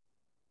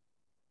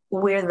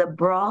we're the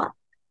broth,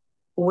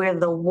 we're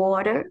the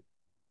water,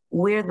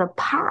 we're the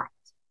pot.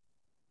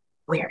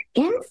 We're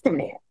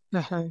infinite.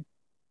 Uh-huh.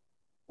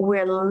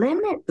 We're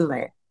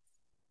limitless.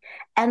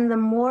 And the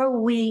more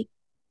we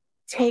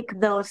take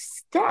those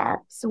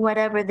steps,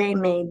 whatever they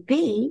may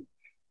be,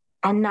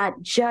 and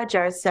not judge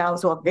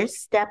ourselves, well, this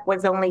step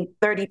was only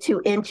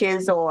 32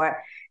 inches,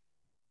 or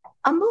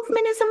a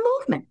movement is a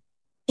movement,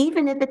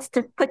 even if it's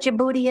to put your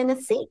booty in a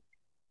seat.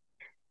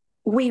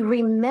 We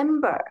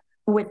remember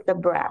with the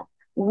breath.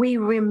 We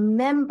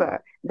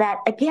remember that,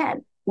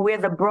 again, we're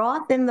the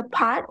broth in the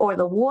pot or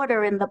the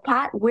water in the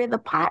pot. We're the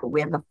pot,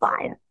 we're the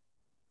fire.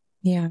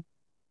 Yeah.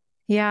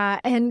 Yeah.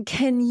 And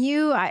can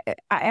you,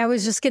 I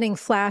was just getting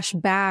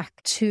flashback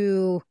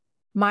to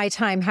my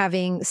time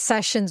having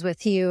sessions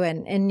with you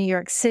in New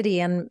York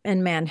City and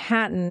in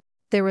Manhattan.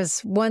 There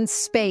was one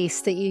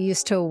space that you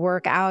used to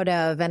work out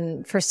of.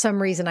 And for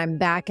some reason, I'm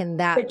back in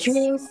that. The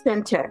Dream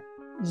Center.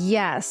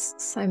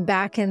 Yes. I'm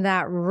back in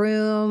that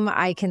room.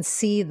 I can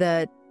see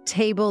the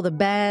table, the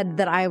bed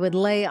that I would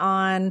lay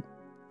on.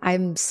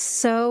 I'm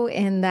so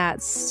in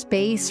that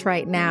space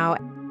right now.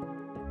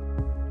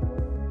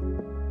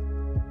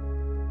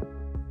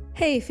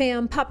 Hey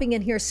fam, popping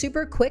in here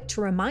super quick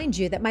to remind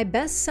you that my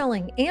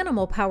best-selling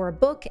Animal Power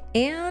book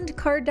and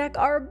card deck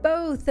are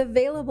both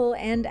available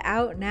and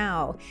out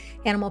now.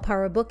 Animal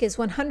Power book is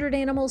 100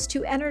 animals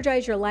to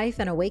energize your life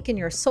and awaken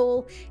your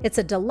soul. It's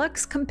a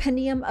deluxe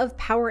compendium of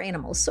power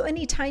animals. So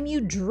anytime you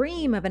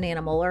dream of an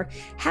animal or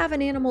have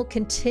an animal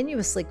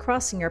continuously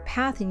crossing your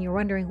path and you're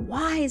wondering,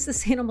 why is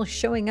this animal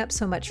showing up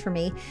so much for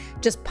me?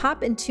 Just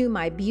pop into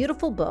my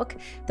beautiful book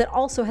that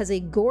also has a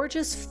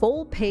gorgeous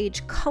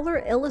full-page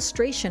color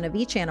illustration of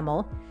each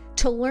animal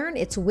to learn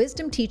its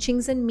wisdom,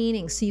 teachings, and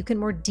meanings so you can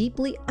more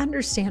deeply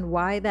understand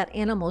why that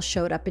animal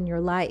showed up in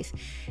your life.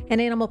 An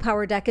Animal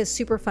Power deck is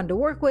super fun to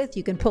work with.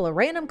 You can pull a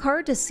random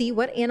card to see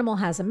what animal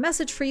has a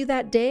message for you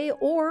that day,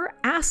 or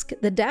ask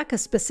the deck a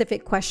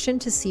specific question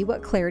to see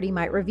what clarity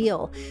might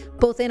reveal.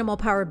 Both Animal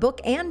Power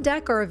book and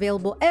deck are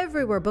available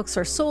everywhere books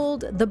are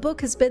sold. The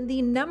book has been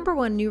the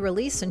 #1 new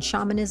release in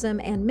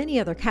shamanism and many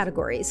other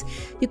categories.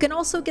 You can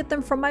also get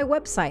them from my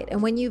website, and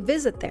when you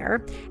visit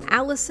there,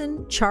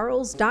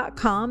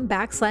 AllisonCharles.com/Animal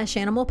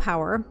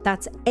Power.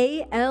 That's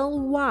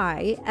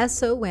ALYSON,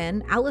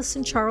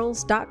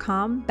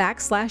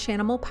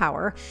 AllisonCharles.com/Animal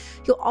Power.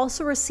 You'll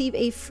also receive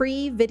a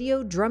free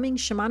video drumming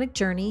shamanic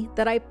journey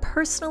that I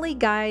personally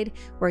guide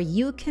where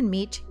you can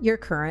meet your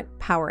current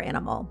power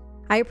animal.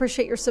 I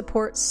appreciate your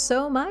support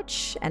so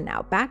much. And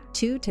now back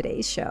to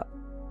today's show.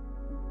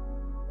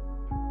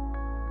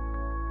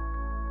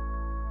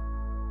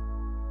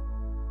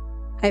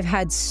 I've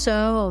had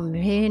so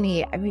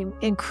many,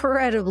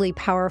 incredibly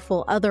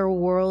powerful,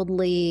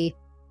 otherworldly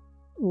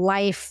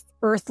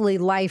earthly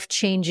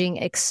life-changing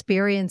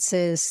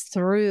experiences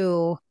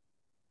through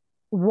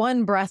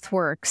one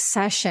breathwork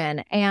session.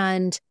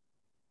 And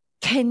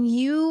can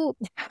you,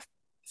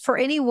 for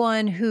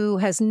anyone who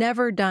has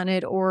never done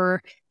it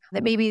or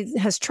that maybe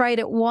has tried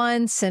it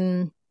once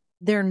and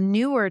they're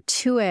newer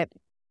to it,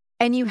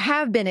 And you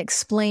have been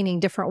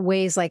explaining different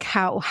ways, like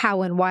how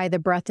and why the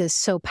breath is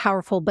so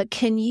powerful. But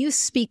can you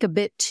speak a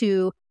bit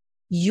to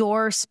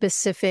your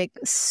specific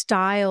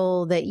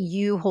style that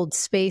you hold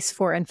space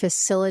for and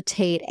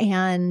facilitate,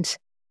 and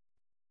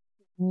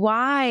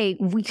why?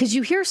 Because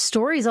you hear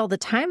stories all the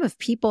time of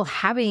people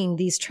having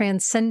these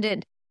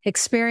transcendent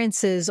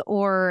experiences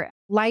or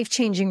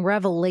life-changing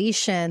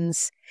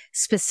revelations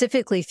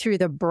specifically through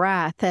the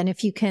breath. And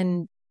if you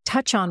can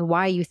touch on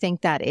why you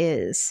think that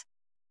is.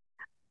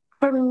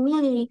 For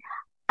me,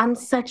 I'm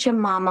such a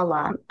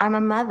mama. I'm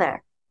a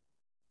mother.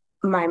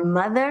 My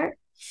mother,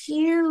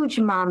 huge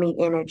mommy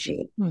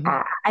energy.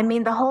 Mm-hmm. I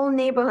mean, the whole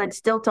neighborhood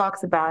still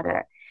talks about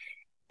her.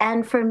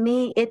 And for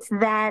me, it's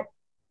that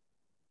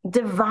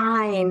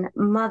divine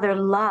mother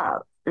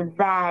love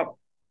that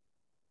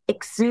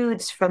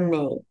exudes from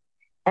me.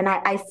 And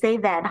I say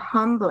that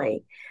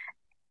humbly.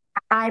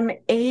 I'm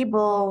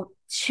able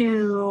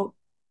to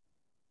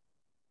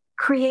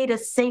create a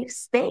safe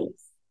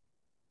space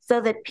so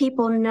that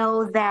people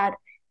know that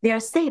they're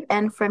safe.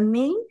 And for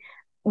me,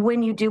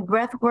 when you do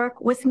breath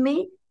work with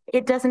me,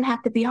 it doesn't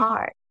have to be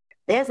hard.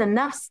 There's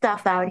enough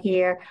stuff out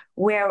here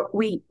where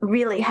we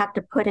really have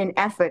to put in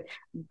effort.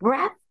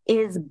 Breath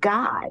is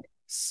God,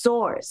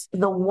 source,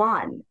 the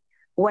one,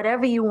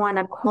 whatever you want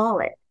to call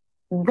it.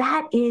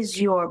 That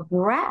is your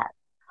breath.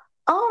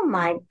 Oh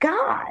my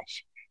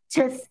gosh,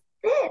 to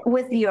sit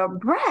with your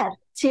breath,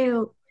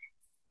 to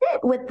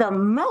sit with the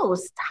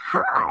Most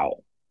High,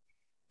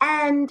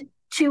 and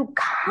to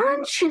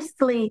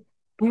consciously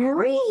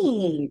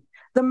breathe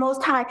the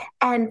Most High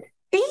and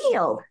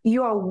feel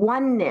your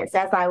oneness,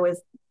 as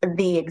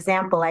the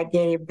example I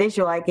gave,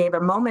 visual I gave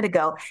a moment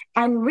ago,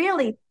 and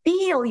really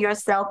feel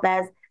yourself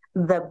as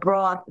the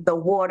broth, the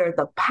water,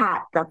 the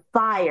pot, the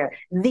fire,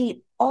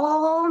 the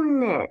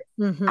allness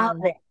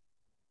of it.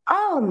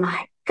 Oh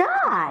my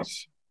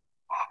gosh.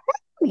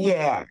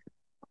 Yeah.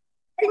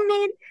 I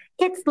mean,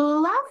 it's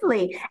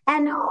lovely.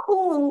 And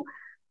who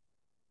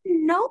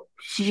knows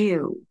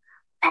you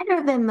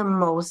better than the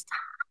Most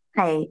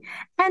High?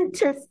 And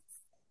to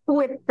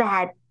with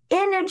that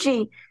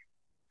energy,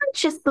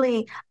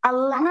 consciously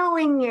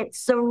allowing it,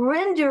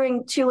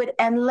 surrendering to it,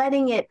 and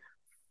letting it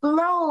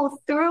flow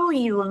through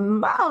you,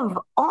 love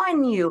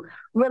on you,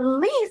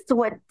 release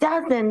what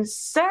doesn't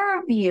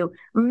serve you,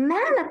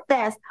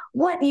 manifest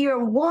what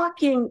you're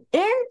walking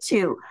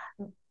into.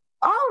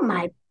 Oh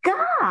my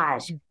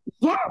gosh.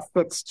 Yes,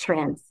 it's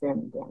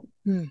transcendent.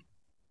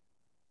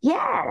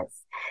 Yes.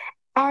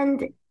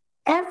 And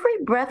every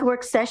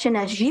breathwork session,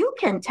 as you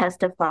can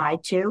testify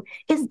to,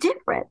 is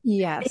different.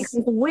 Yes. Because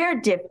we're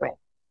different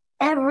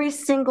every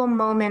single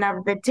moment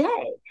of the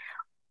day.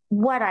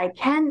 What I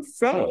can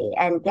say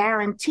and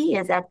guarantee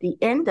is at the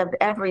end of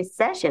every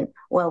session,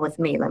 well, with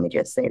me, let me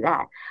just say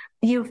that,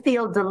 you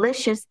feel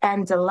delicious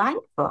and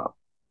delightful.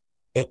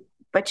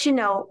 But you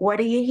know, what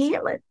are you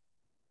healing?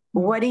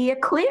 What are you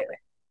clearing?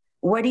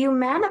 What are you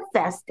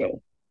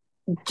manifesting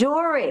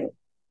during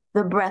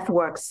the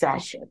breathwork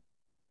session?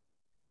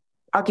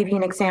 I'll give you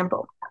an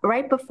example.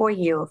 Right before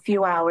you, a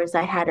few hours,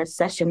 I had a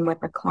session with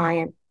a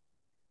client.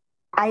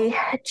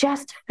 I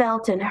just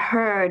felt and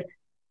heard,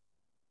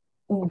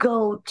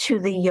 go to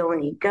the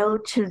yoni, go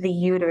to the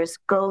uterus,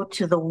 go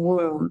to the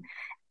womb,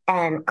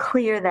 and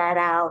clear that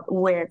out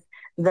with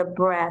the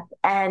breath.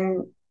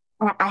 And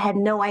I had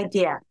no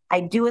idea.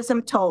 I do as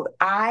I'm told.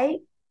 I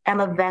am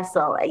a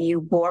vessel. You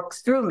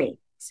works through me.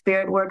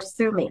 Spirit works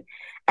through me.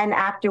 And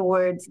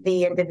afterwards,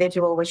 the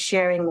individual was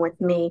sharing with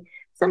me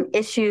some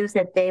issues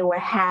that they were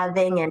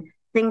having and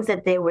things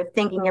that they were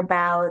thinking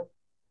about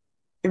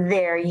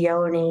their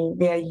yoni,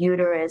 their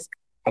uterus.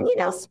 And, you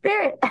know,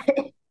 spirit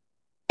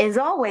is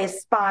always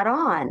spot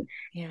on.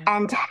 Yeah.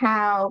 And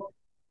how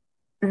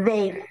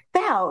they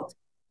felt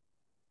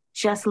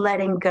just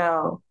letting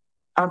go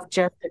of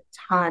just a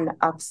ton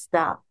of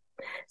stuff.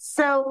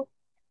 So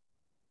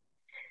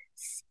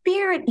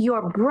spirit,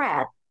 your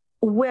breath,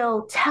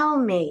 will tell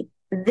me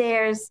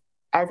there's,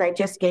 as I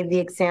just gave the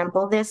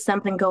example, there's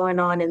something going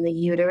on in the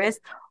uterus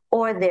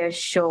or their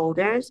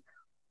shoulders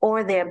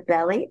or their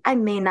belly. I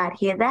may not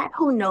hear that.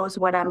 Who knows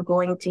what I'm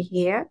going to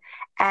hear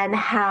and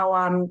how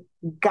I'm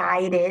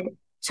guided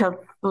to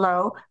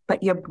flow,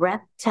 but your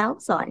breath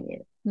tells on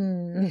you.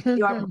 Mm-hmm.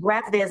 Your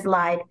breath is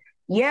like,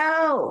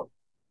 yo,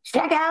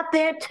 check out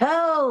their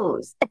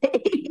toes.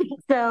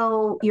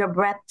 So your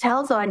breath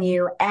tells on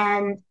you,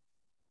 and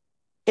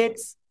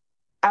it's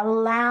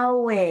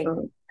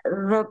allowing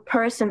the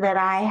person that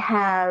I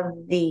have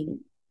the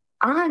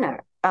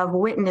honor of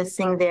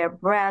witnessing their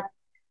breath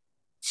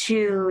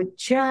to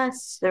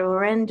just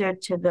surrender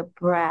to the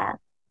breath.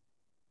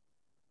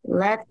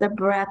 Let the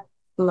breath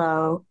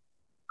flow.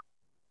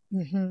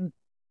 Mm-hmm.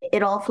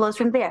 It all flows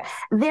from there.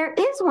 There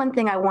is one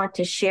thing I want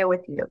to share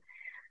with you.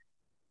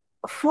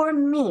 For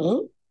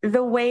me,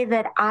 the way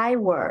that I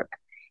work,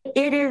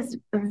 it is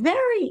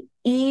very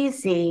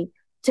easy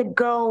to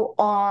go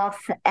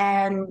off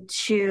and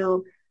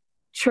to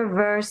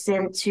traverse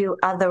into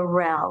other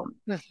realms.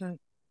 Mm-hmm.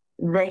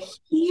 The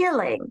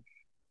healing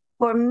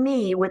for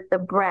me with the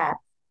breath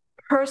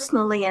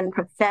personally and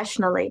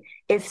professionally,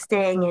 is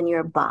staying in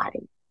your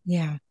body.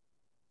 Yeah.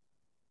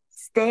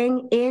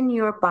 Staying in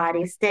your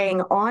body,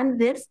 staying on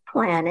this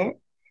planet,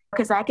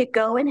 because I could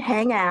go and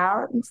hang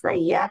out and say,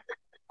 yeah,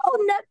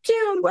 oh,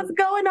 Neptune, what's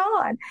going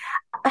on?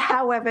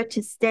 However,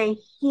 to stay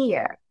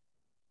here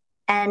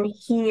and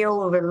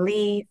heal,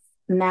 release,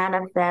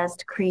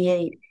 manifest,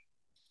 create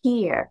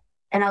here.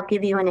 And I'll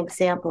give you an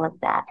example of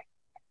that.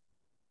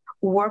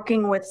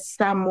 Working with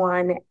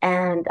someone,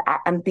 and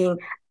I'm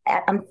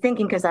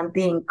thinking because I'm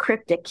being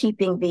cryptic,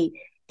 keeping the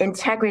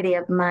integrity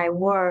of my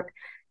work.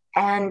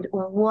 And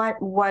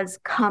what was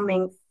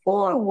coming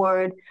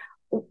forward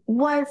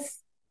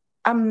was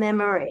a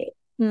memory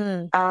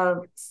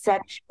of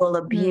sexual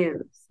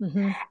abuse.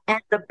 Mm-hmm.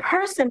 And the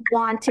person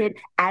wanted,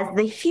 as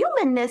the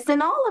humanness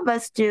in all of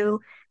us do,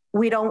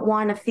 we don't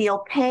want to feel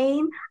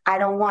pain. I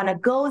don't want to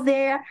go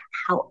there.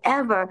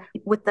 However,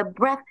 with the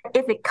breath,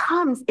 if it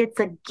comes, it's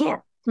a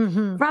gift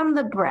from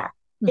the breath.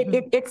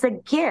 It's a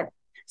gift.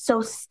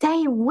 So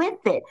stay with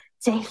it,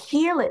 to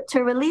heal it,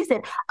 to release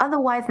it.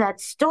 Otherwise, that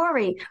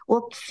story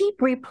will keep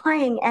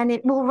replaying and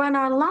it will run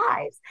our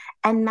lives.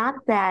 And not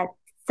that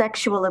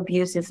sexual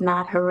abuse is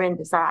not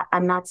horrendous.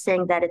 I'm not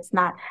saying that it's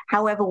not.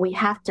 However, we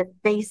have to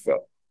face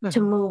it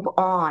to move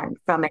on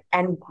from it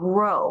and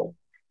grow,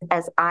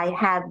 as I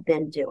have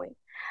been doing.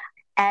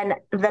 And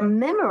the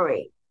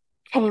memory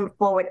came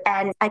forward,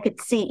 and I could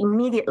see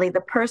immediately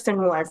the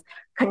person was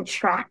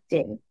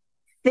contracting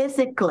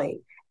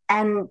physically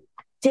and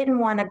didn't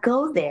want to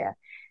go there.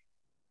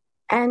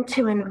 And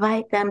to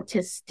invite them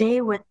to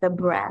stay with the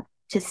breath,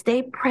 to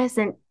stay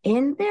present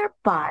in their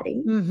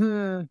body,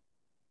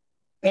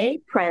 stay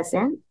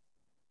present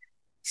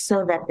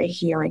so that the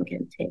healing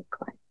can take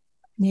place.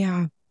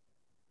 Yeah.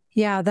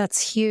 Yeah,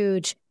 that's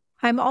huge.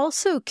 I'm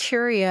also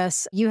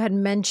curious, you had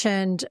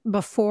mentioned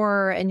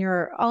before in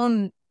your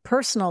own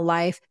personal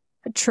life,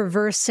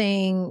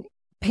 traversing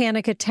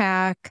panic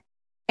attack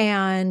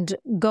and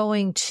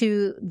going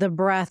to the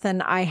breath.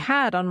 And I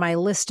had on my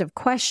list of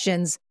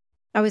questions,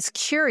 I was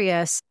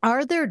curious,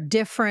 are there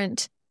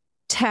different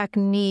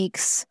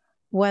techniques,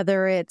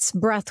 whether it's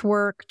breath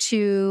work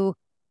to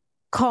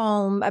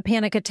calm a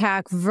panic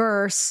attack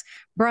versus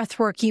breath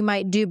work you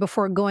might do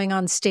before going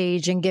on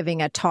stage and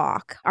giving a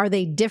talk? Are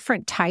they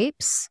different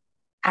types?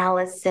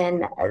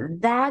 Allison,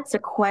 that's a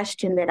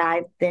question that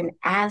I've been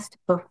asked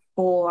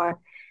before.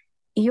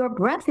 Your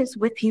breath is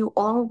with you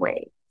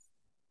always.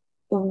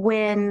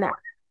 When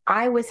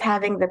I was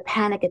having the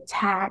panic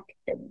attack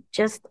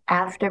just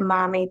after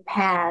mommy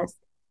passed,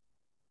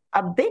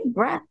 a big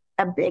breath,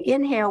 a big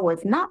inhale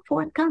was not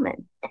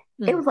forthcoming.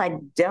 It was like,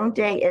 don't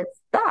it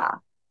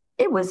stop.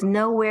 It was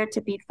nowhere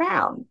to be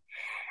found.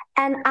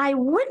 And I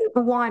wouldn't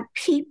want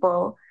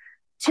people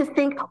to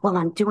think, well,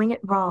 I'm doing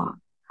it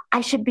wrong.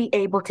 I should be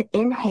able to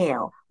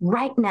inhale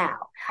right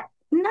now.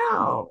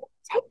 No,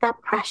 take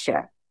that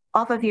pressure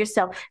off of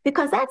yourself,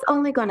 because that's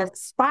only going to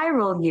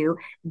spiral you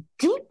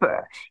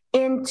deeper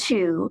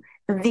into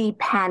the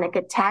panic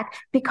attack,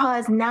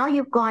 because now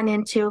you've gone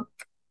into,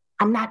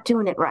 I'm not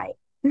doing it right.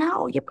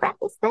 No, your breath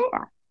is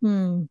there.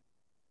 Relax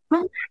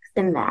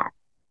in that.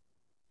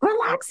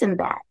 Relax in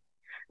that.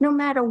 No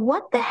matter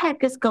what the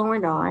heck is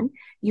going on,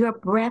 your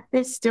breath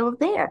is still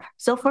there.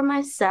 So for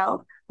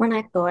myself, when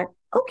I thought,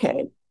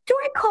 okay, do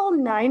I call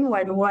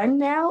 911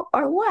 now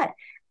or what?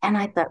 And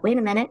I thought, wait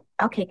a minute.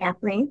 Okay,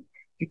 Kathleen,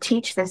 you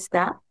teach this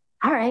stuff.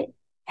 All right,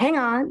 hang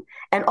on.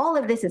 And all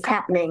of this is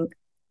happening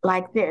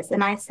like this.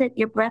 And I said,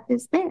 your breath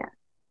is there.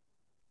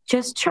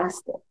 Just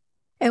trust it.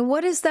 And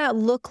what does that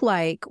look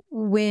like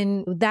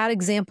when that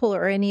example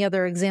or any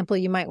other example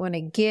you might want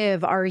to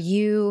give? Are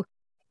you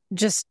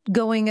just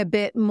going a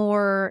bit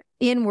more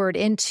inward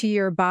into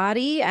your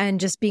body and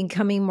just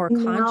becoming more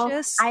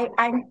conscious?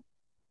 No,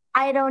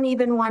 I don't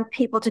even want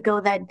people to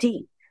go that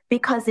deep,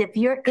 because if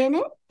you're in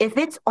it, if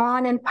it's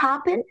on and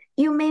popping,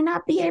 you may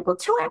not be able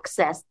to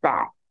access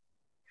that.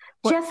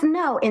 What? Just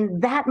know in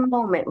that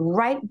moment,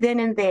 right then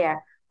and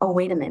there, oh,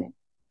 wait a minute,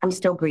 I'm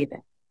still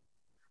breathing.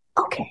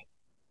 Okay.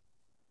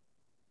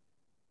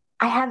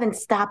 I haven't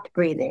stopped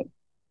breathing.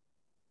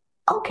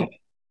 Okay.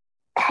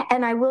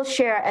 And I will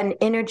share an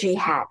energy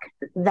hack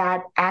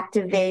that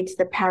activates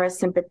the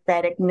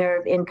parasympathetic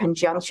nerve in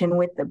conjunction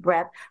with the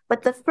breath.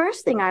 But the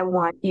first thing I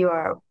want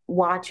your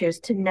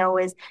watchers to know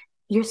is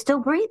you're still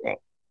breathing.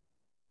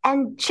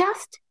 And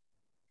just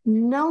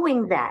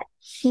knowing that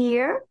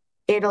here,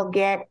 it'll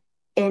get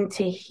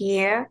into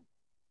here,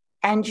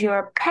 and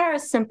your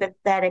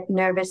parasympathetic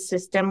nervous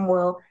system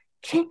will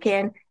kick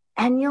in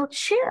and you'll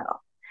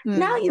chill.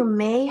 Now you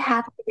may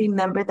have to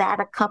remember that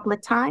a couple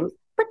of times,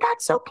 but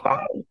that's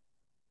okay.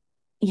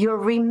 You're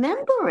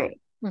remembering.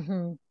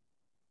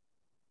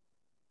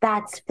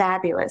 That's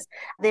fabulous.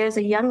 There's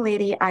a young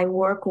lady I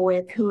work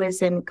with who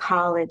is in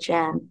college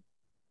and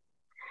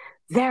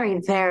very,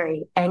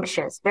 very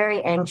anxious.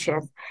 And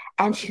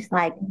she's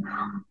like,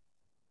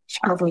 she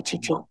calls me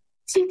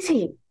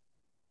Titi,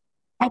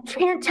 I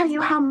can't tell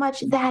you how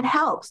much that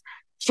helps,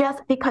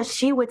 just because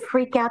she would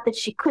freak out that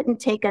she couldn't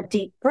take a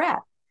deep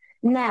breath.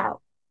 Now,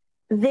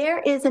 There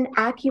is an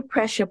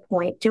acupressure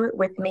point. Do it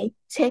with me.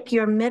 Take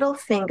your middle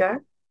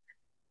finger,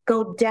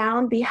 go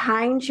down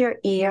behind your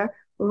ear,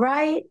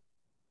 right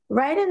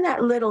in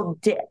that little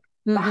dip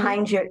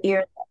behind your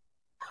ear.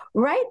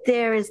 Right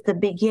there is the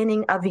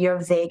beginning of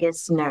your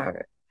vagus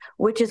nerve,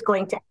 which is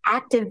going to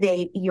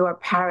activate your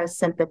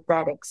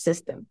parasympathetic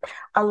system.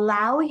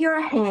 Allow your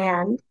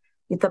hand,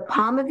 the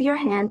palm of your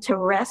hand, to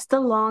rest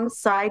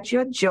alongside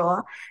your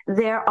jaw.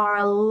 There are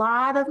a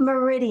lot of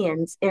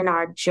meridians in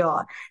our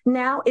jaw.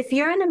 Now, if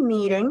you're in a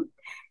meeting,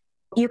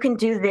 you can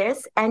do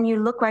this and you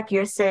look like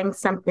you're saying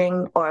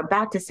something or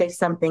about to say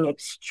something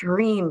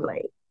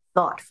extremely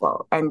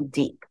thoughtful and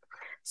deep.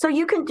 So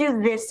you can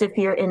do this if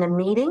you're in a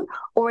meeting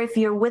or if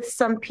you're with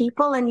some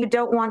people and you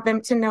don't want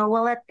them to know,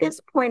 well, at this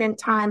point in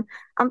time,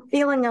 I'm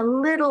feeling a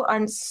little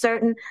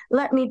uncertain.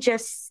 Let me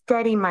just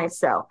steady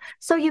myself.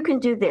 So you can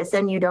do this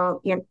and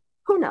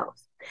who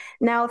knows?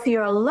 Now, if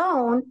you're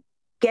alone,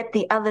 get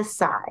the other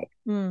side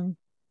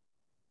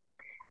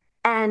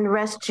and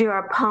rest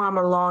your palm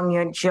along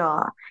your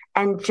jaw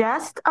and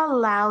just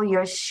allow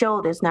your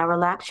shoulders. Now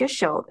relax your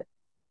shoulders.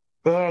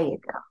 There you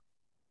go.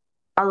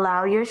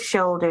 Allow your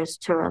shoulders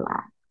to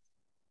relax.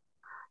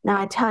 Now,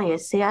 I tell you,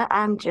 see,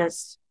 I'm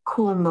just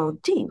cool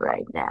mode D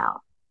right now.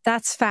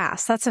 That's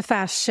fast. That's a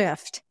fast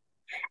shift.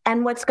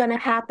 And what's going to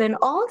happen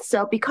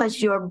also,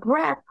 because your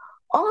breath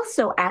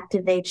also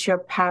activates your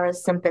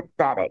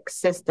parasympathetic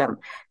system.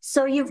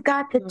 So you've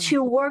got the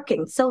two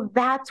working. So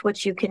that's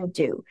what you can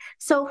do.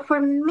 So for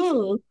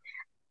me,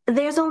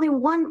 there's only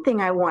one thing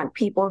I want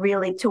people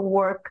really to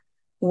work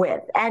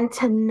with and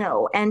to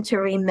know and to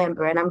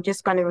remember. And I'm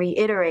just going to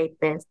reiterate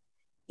this.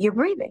 You're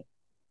breathing.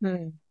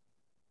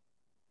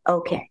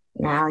 Okay.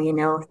 Now,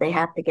 if they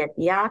have to get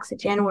the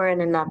oxygen, we're in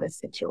another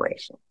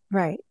situation.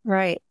 Right.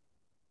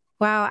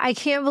 Wow. I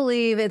can't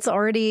believe it's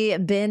already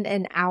been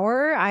an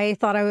hour. I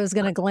thought I was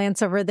going to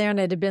glance over there and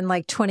it had been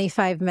like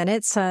 25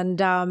 minutes and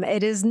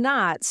it is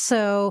not.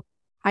 So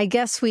I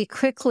guess we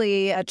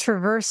quickly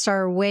traversed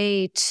our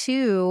way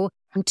to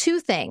two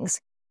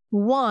things.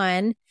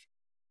 One,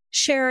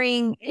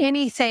 sharing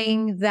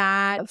anything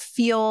that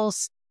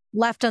feels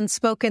left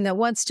unspoken that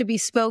wants to be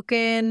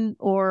spoken,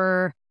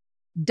 or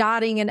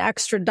dotting an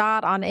extra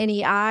dot on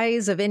any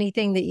I's of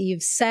anything that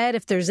you've said,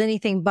 if there's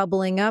anything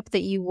bubbling up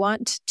that you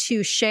want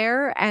to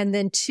share. And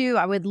then two,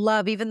 I would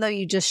love, even though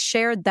you just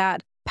shared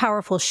that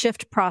powerful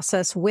shift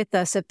process with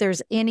us, if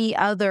there's any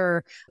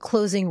other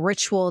closing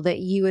ritual that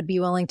you would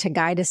be willing to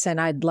guide us in,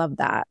 I'd love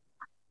that.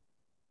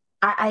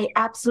 I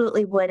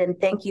absolutely would.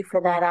 And thank you for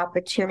that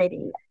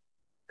opportunity.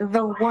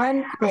 The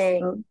one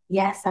thing,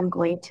 yes, I'm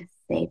going to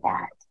say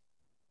that.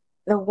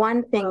 The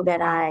one thing that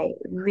I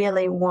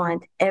really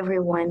want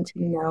everyone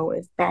to know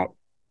is that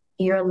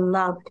you're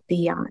loved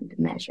beyond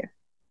measure.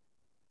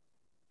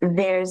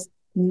 There's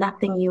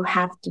nothing you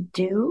have to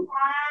do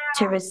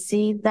to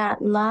receive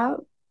that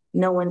love.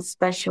 No one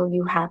special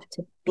you have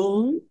to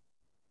be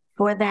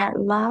for that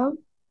love.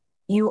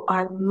 You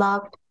are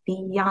loved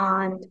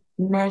beyond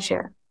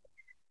measure.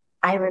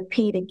 I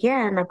repeat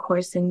again, A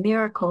Course in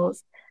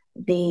Miracles,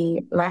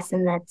 the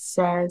lesson that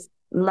says,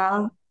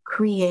 love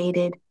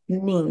created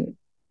me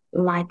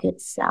like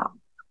itself.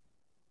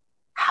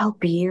 How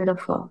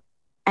beautiful.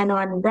 And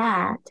on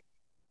that,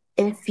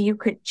 if you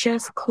could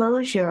just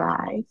close your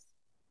eyes,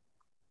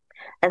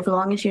 as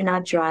long as you're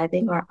not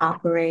driving or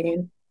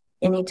operating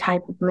any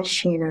type of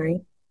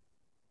machinery,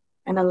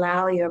 and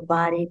allow your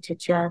body to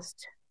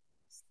just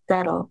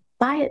settle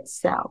by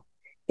itself.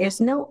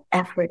 There's no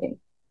efforting.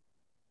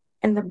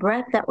 And the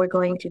breath that we're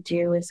going to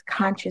do is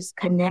conscious,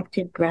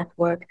 connected breath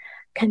work,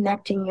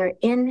 connecting your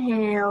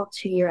inhale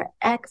to your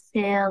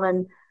exhale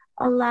and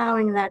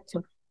allowing that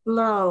to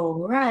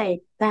flow right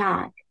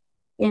back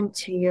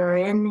into your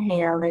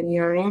inhale, and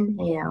your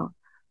inhale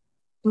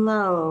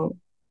flow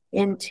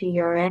into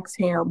your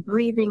exhale,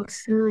 breathing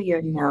through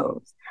your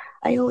nose.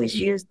 I always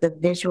use the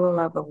visual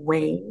of a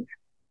wave.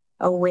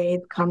 A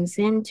wave comes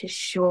into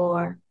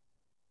shore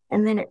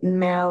and then it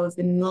melds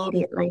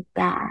immediately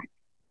back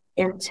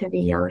into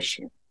the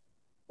ocean.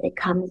 It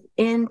comes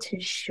into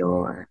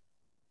shore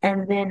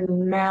and then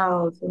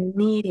melds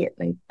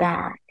immediately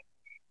back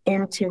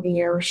into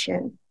the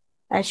ocean.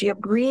 As you're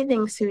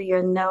breathing through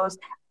your nose,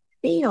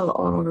 feel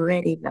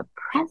already the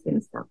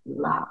presence of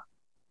love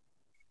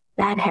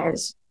that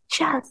has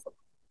just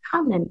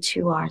come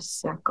into our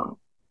circle.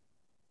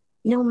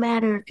 No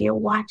matter if you're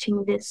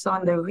watching this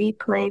on the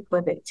replay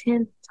for the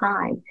 10th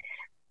time,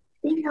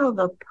 feel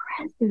the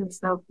presence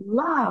of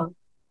love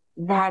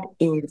that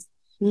is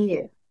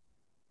here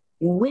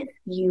with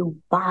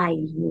you, by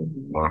you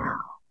now.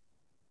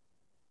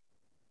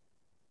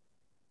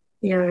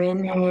 Your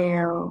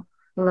inhale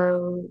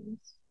flows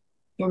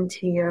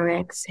into your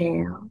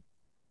exhale.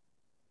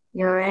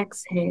 Your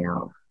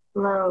exhale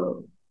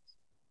flows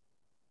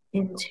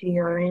into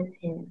your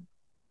inhale.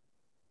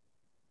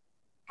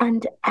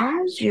 And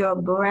as your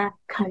breath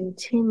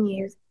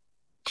continues,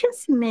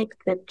 just make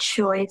the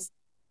choice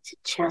to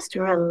just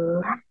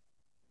relax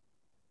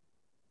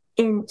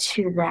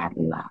into that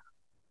love.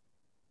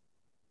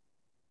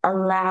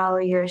 Allow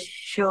your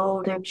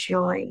shoulder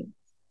joints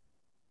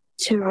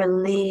to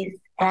release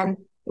and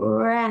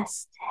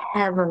rest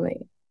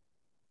heavily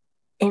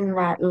in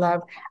that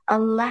love.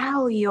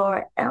 Allow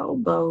your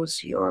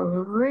elbows,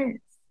 your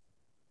wrists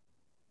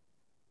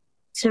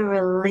to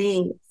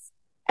release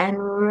and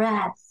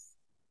rest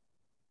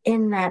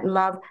in that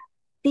love.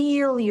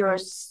 Feel your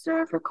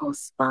cervical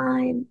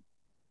spine,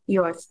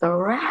 your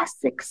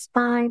thoracic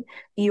spine,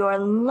 your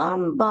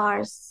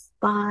lumbar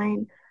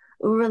spine.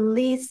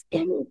 Release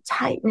any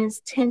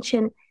tightness,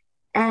 tension,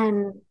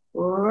 and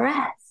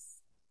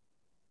rest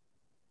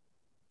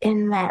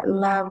in that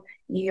love.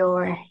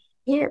 Your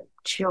hip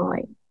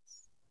joints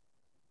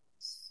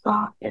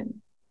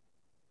soften,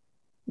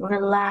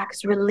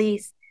 relax,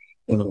 release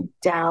any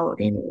doubt,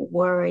 any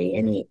worry,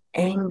 any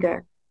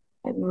anger,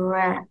 and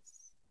rest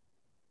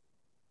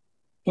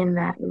in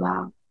that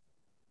love.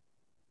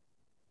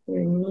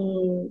 Your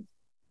knees,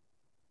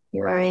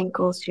 your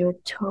ankles, your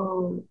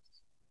toes.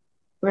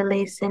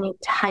 Release any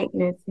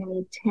tightness,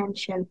 any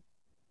tension,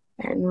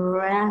 and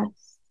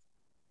rest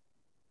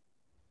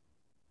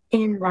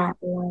in that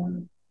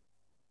love.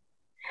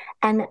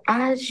 And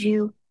as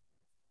you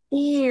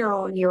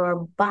feel your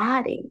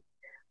body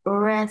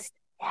rest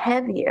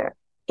heavier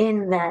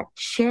in that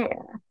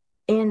chair,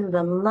 in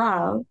the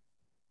love,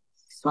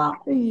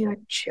 soften your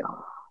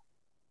jaw.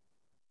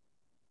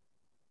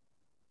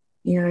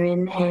 Your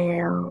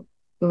inhale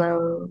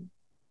flows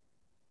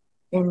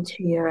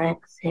into your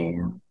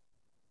exhale.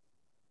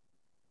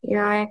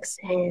 Your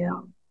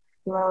exhale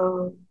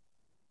flows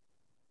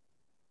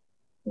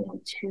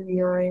into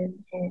your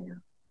inhale.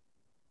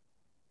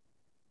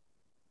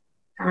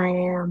 I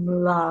am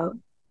love.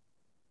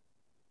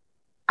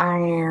 I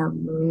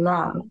am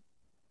love.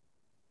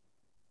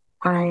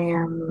 I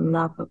am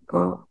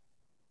lovable.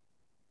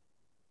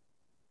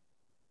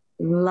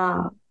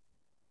 Love.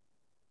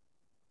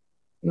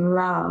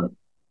 Love.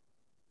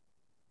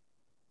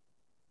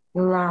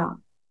 Love.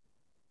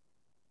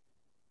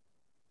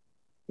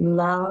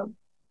 Love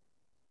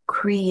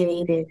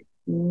created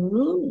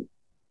me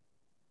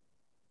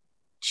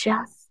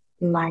just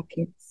like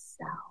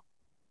itself.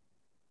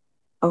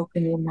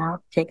 Open your mouth,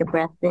 take a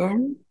breath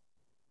in.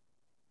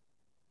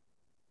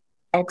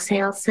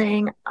 Exhale,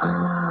 saying,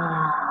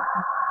 ah.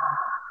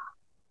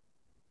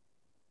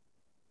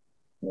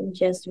 And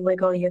just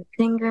wiggle your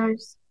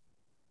fingers,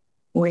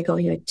 wiggle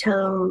your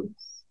toes,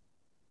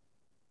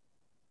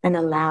 and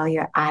allow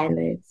your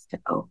eyelids to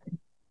open.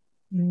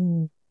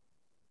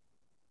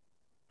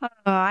 Oh,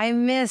 I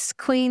miss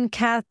Queen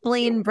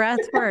Kathleen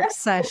breathwork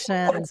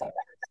sessions.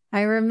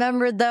 I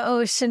remembered the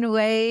ocean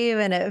wave,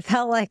 and it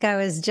felt like I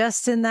was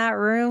just in that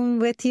room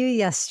with you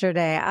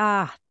yesterday.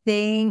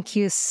 Thank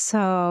you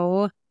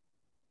so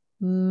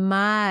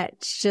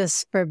much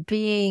just for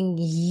being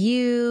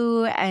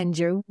you and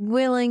your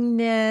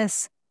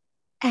willingness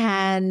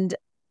and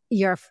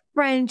your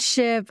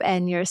friendship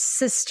and your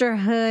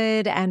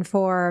sisterhood, and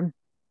for,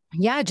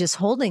 just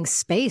holding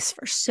space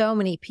for so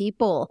many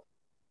people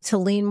to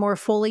lean more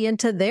fully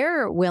into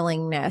their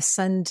willingness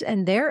and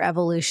their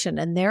evolution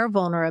and their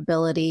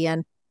vulnerability.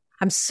 And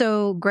I'm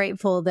so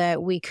grateful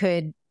that we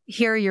could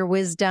hear your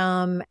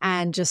wisdom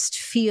and just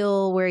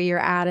feel where you're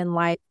at in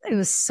life. It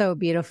was so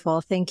beautiful.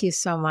 Thank you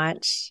so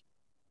much.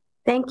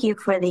 Thank you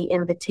for the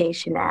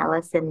invitation,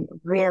 Alice. And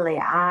really,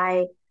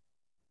 I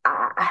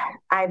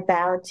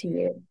bow to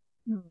you.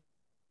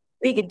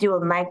 We could do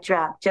a mic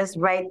drop just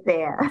right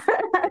there.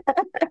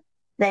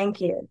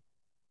 Thank you.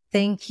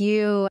 Thank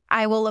you.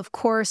 I will, of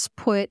course,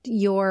 put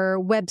your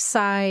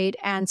website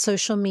and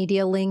social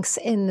media links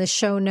in the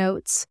show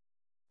notes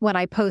when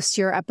I post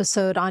your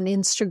episode on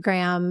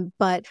Instagram.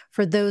 But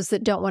for those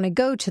that don't want to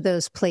go to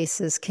those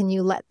places, can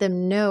you let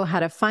them know how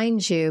to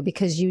find you?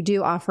 Because you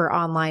do offer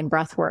online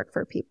breath work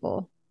for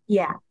people.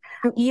 Yeah.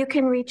 You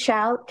can reach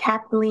out,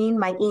 Kathleen,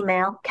 my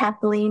email,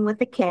 Kathleen with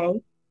a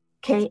K,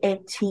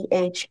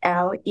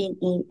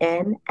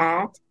 KATHLEEN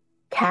at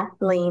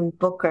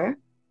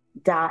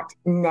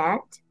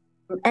KathleenBooker.net.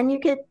 And you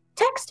could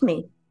text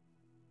me,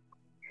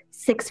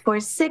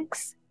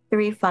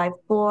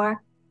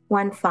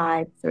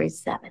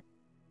 646-354-1537.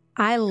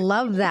 I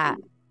love that.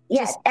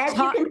 Yes,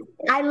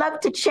 I love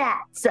to chat,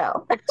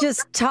 so.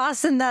 Just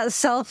tossing that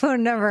cell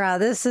phone number out.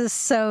 This is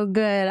so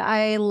good.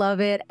 I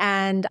love it.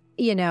 And,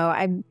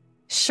 I'm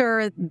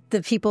sure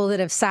the people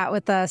that have sat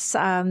with us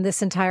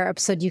this entire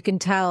episode, you can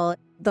tell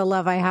the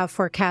love I have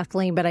for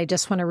Kathleen, but I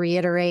just want to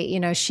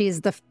reiterate,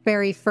 she's the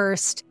very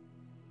first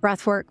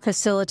breathwork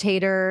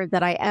facilitator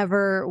that I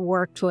ever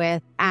worked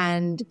with,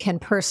 and can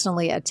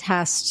personally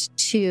attest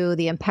to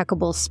the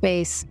impeccable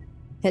space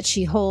that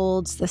she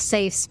holds, the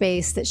safe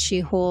space that she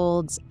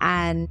holds.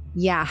 And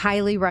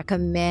highly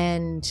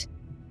recommend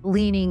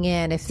leaning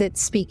in if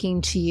it's speaking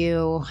to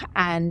you,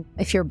 and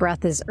if your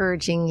breath is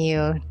urging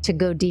you to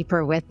go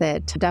deeper with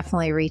it, to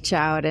definitely reach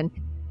out. And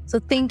so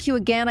thank you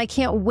again. I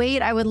can't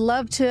wait. I would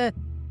love to,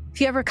 if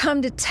you ever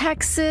come to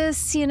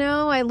Texas,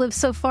 I live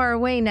so far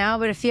away now,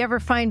 but if you ever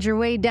find your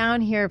way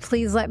down here,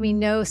 please let me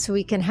know so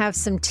we can have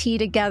some tea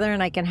together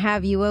and I can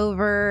have you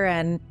over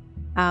and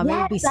It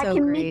would be Yes, I so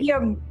can great. meet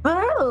your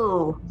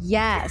boo.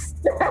 Yes.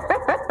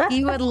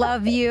 He would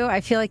love you.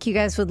 I feel like you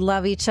guys would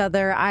love each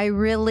other. I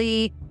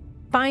really,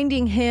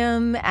 finding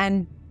him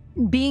and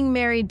being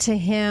married to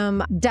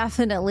him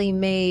definitely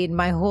made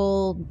my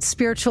whole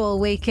spiritual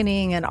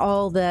awakening and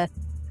all the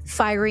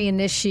fiery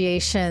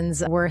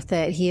initiations worth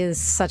it. He is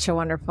such a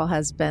wonderful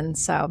husband.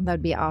 So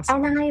that'd be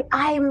awesome. And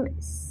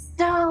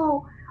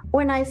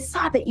when I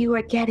saw that you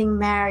were getting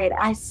married,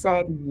 I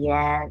said,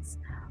 yes,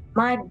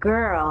 my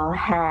girl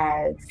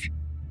has,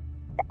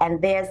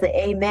 and there's the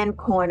amen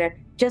corner,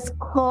 just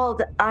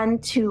called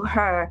unto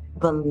her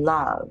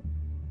beloved.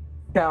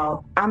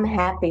 So I'm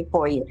happy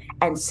for you.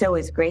 And so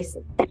is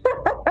Gracie.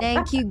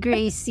 Thank you,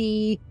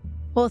 Gracie.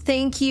 Well,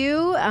 thank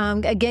you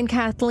again,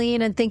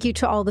 Kathleen, and thank you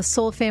to all the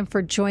Soul Fam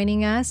for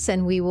joining us.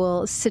 And we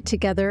will sit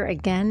together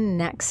again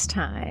next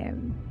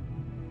time.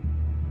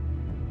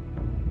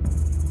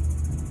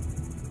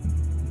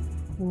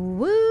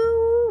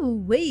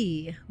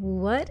 Woo-wee!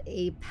 What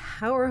a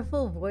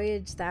powerful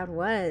voyage that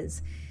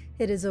was.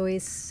 It is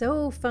always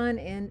so fun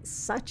and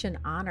such an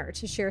honor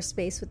to share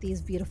space with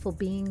these beautiful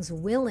beings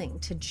willing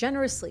to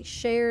generously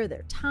share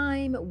their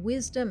time,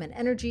 wisdom, and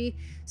energy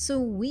so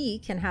we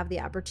can have the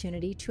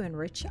opportunity to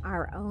enrich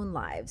our own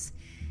lives.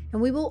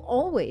 And we will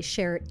always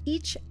share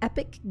each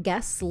epic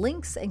guest's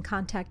links and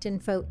contact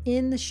info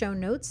in the show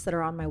notes that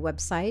are on my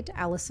website,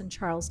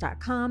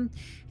 AllisonCharles.com,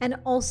 and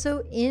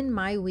also in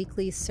my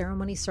weekly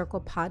Ceremony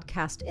Circle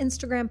podcast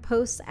Instagram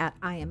posts at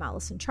I Am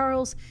Allison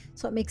Charles,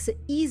 so it makes it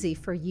easy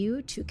for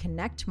you to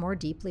connect more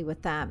deeply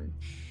with them.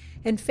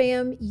 And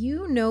fam,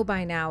 you know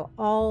by now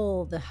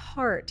all the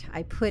heart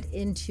I put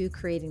into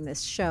creating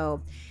this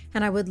show.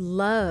 And I would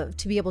love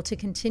to be able to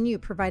continue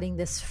providing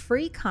this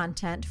free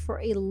content for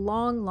a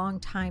long,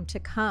 long time to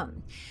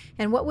come.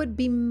 And what would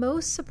be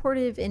most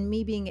supportive in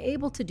me being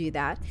able to do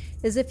that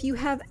is if you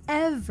have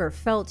ever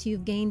felt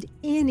you've gained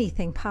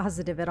anything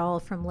positive at all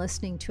from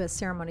listening to a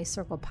Ceremony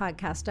Circle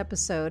podcast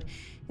episode,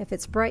 if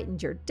it's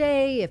brightened your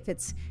day, if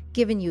it's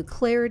given you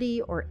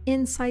clarity or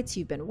insights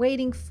you've been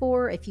waiting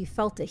for, if you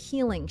felt a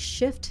healing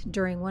shift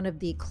during one of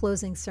the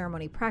closing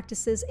ceremony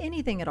practices,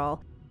 anything at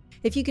all,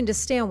 if you can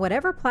just stay on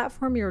whatever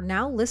platform you're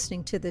now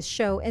listening to this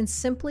show and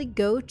simply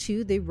go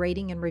to the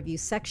rating and review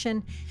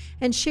section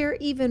and share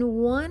even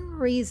one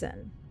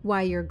reason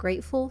why you're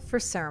grateful for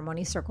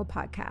Ceremony Circle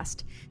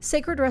Podcast.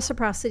 Sacred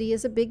reciprocity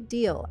is a big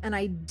deal, and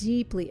I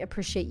deeply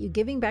appreciate you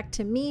giving back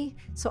to me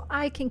so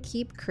I can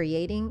keep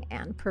creating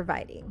and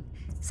providing.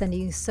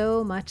 Sending you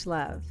so much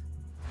love.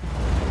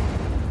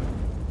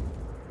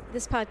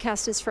 This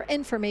podcast is for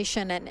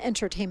information and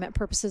entertainment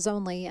purposes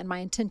only, and my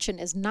intention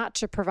is not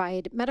to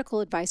provide medical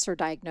advice or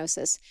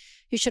diagnosis.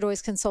 You should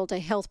always consult a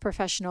health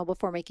professional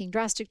before making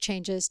drastic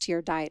changes to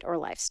your diet or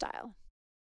lifestyle.